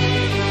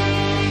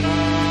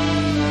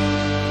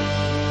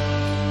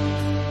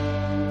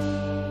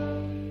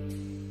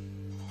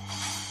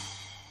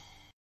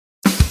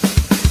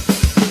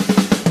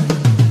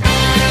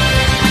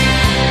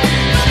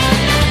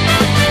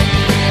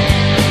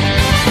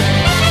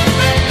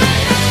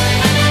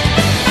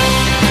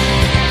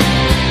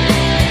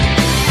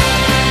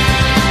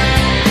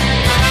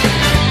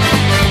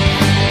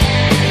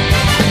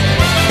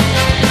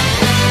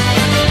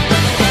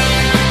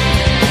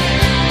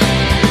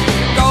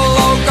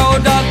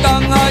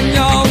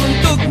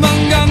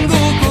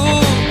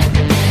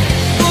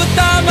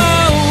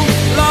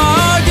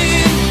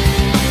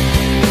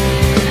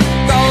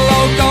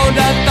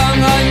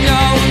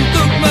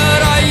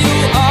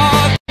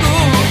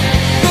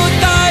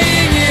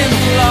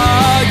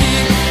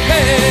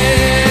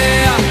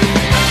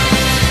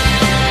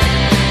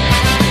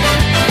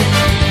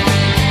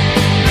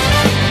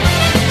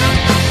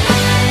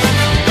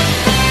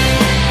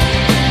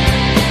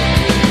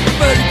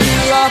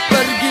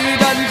 Pergi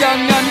dan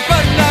jangan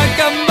pernah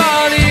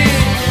kembali.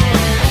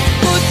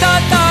 Ku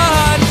tak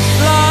tahan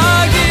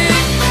lagi.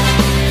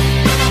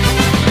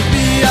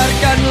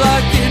 Biarkanlah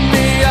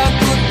kini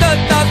aku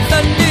tetap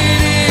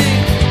sendiri.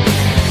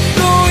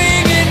 Ku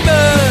ingin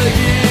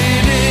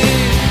begini.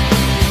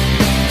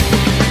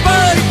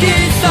 Pergi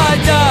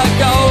saja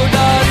kau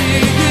dari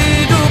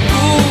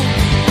hidupku.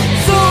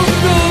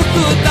 Sungguh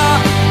ku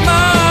tak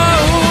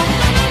mau.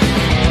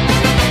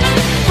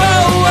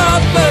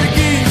 Bawa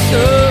pergi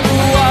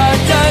semua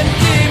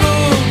janjimu,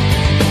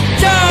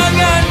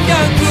 jangan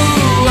ganggu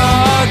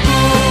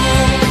aku.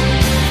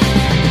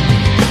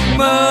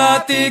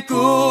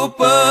 Melatiku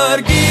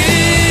pergi,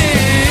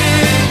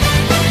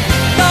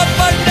 tak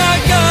pernah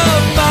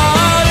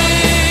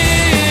kembali.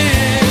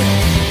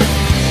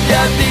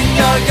 Dia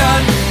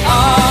tinggalkan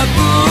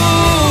aku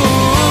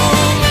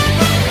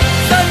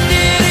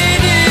sendiri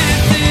di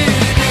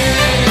sini.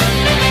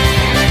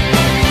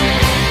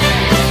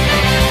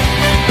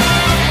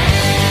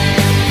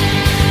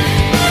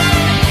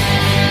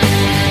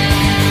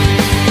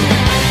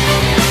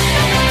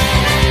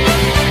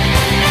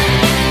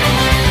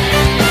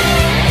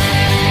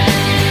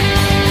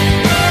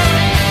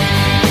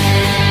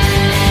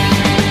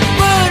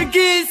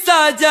 Pergi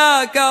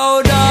saja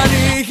kau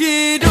dari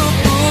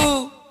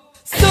hidupku.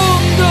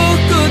 Sungguh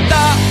ku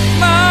tak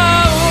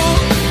mau.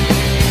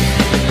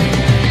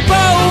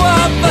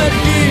 Bawa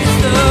pergi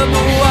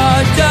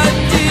semua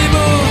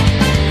janjimu,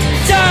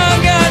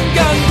 jangan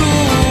ganggu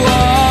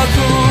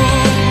aku.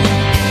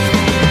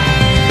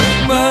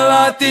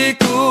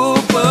 Melatiku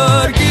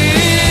pergi,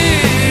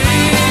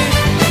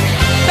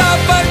 tak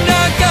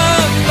pernah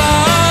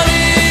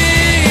kembali.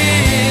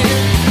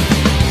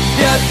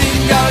 Dia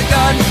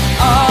tinggalkan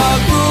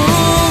aku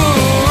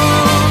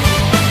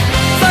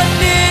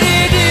sendiri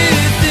di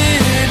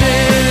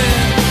sini.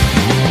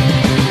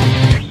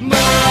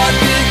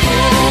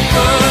 Melatiku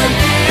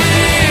pergi,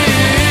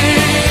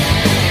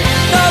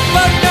 tak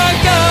pernah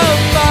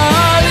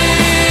kembali.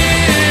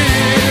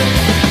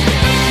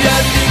 Dia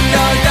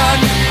tinggalkan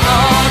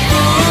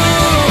aku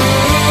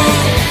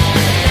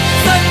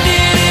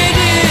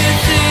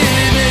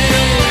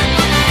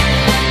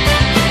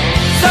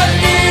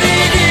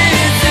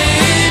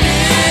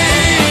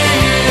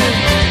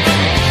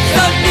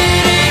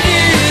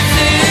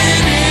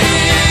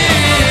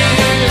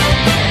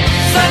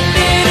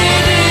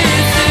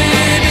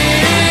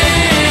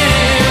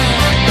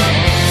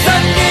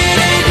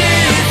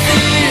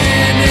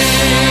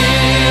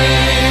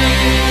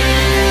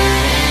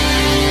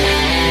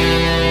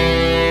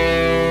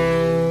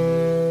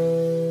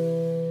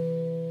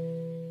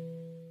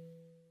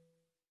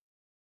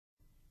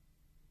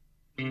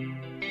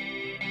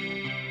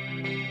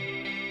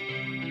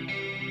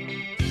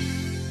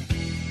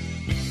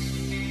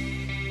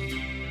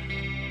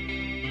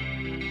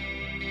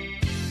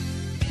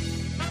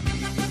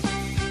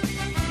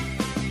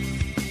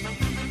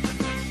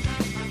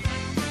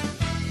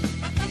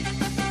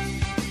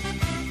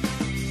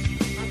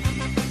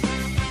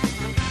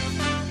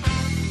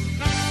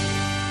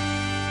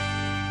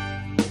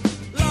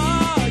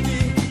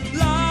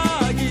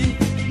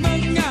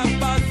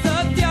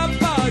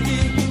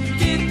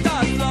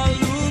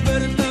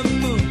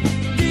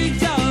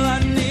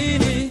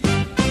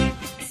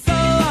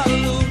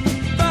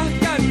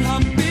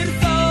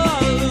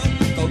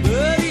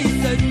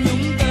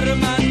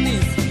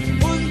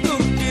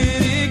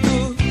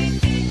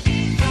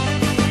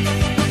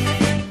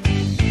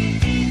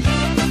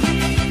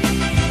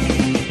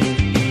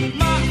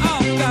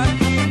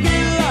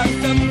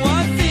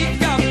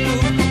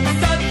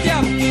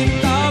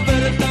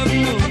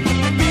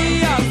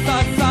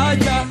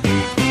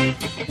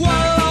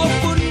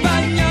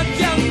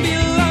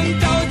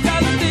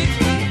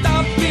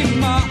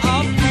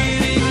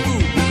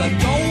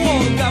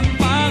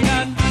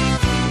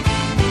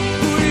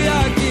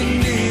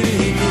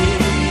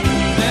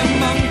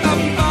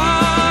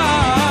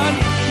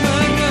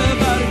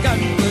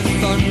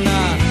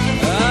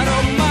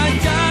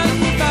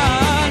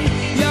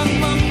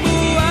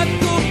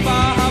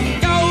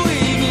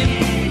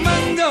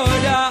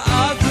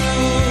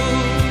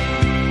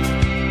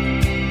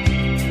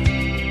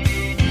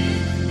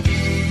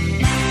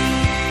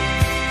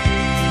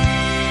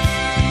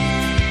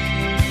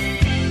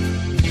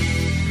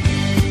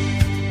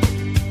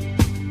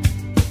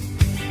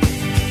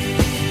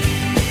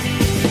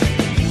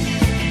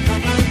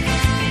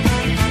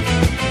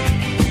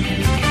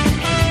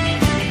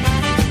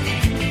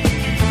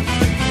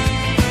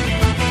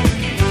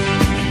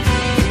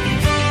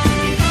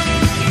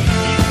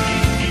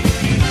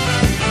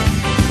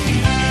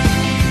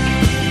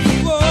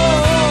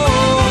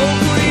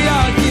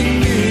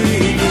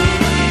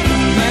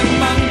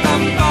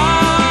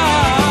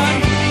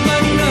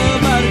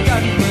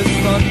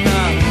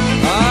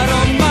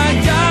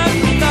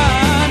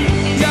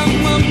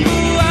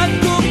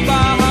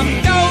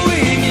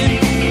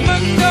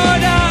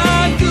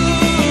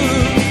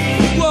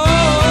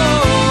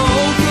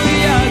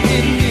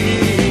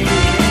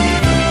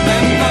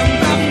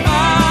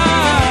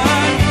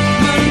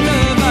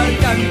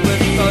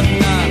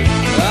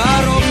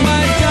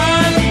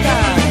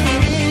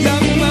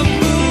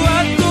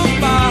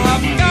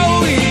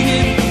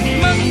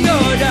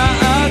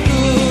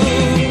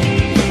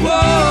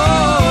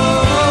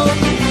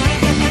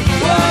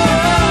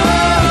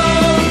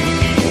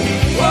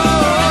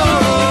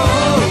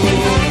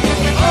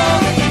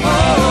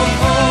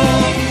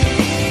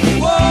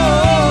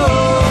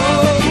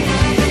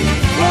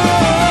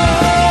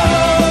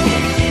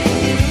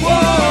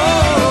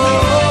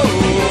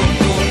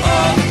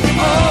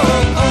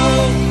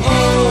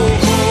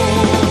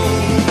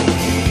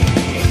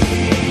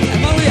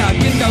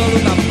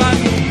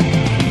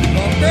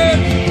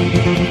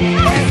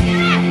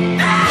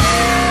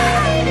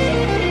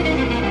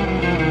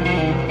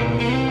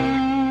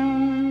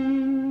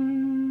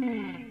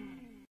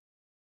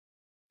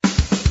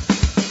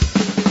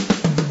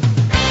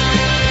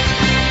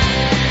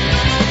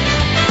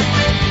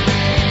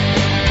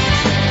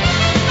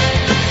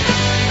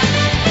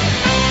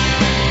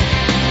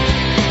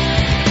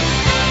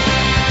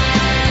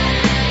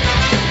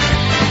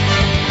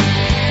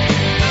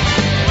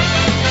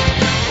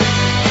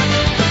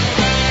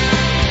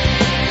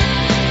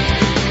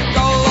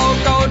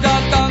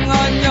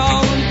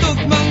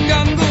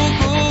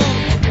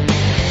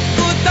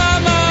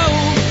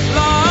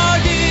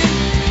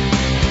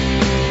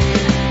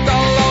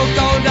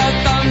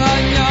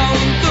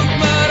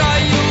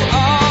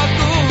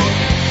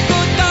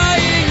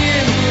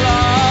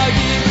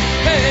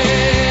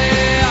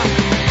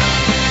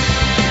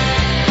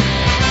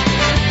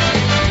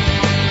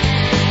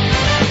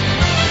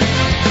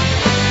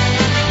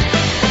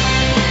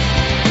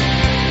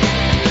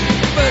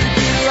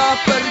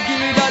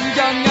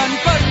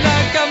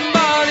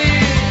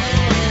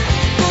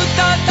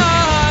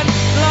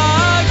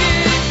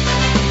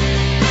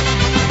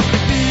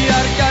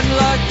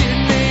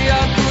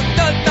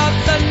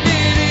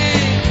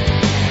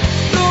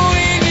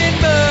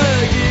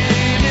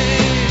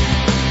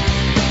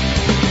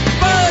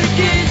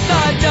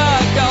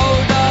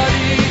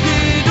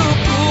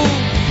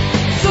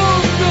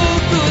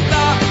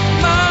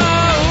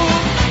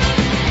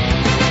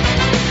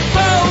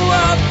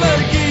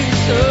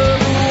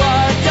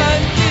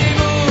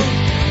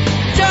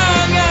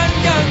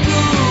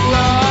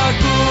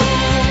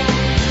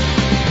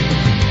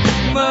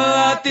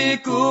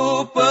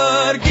hatiku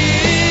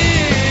pergi,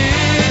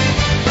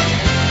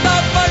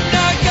 tak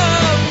pernah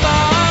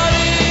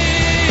kembali.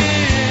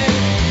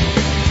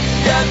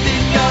 Dia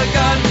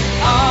tinggalkan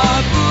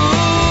aku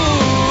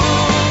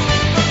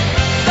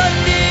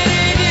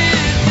sendiri di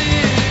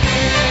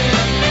sini.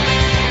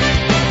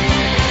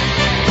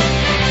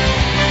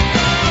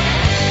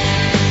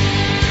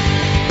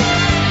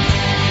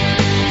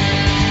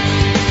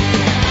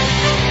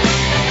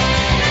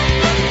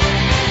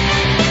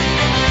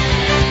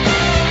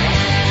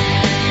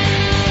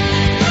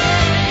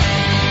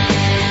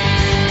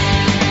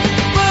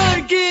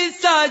 Pergi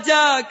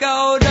saja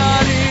kau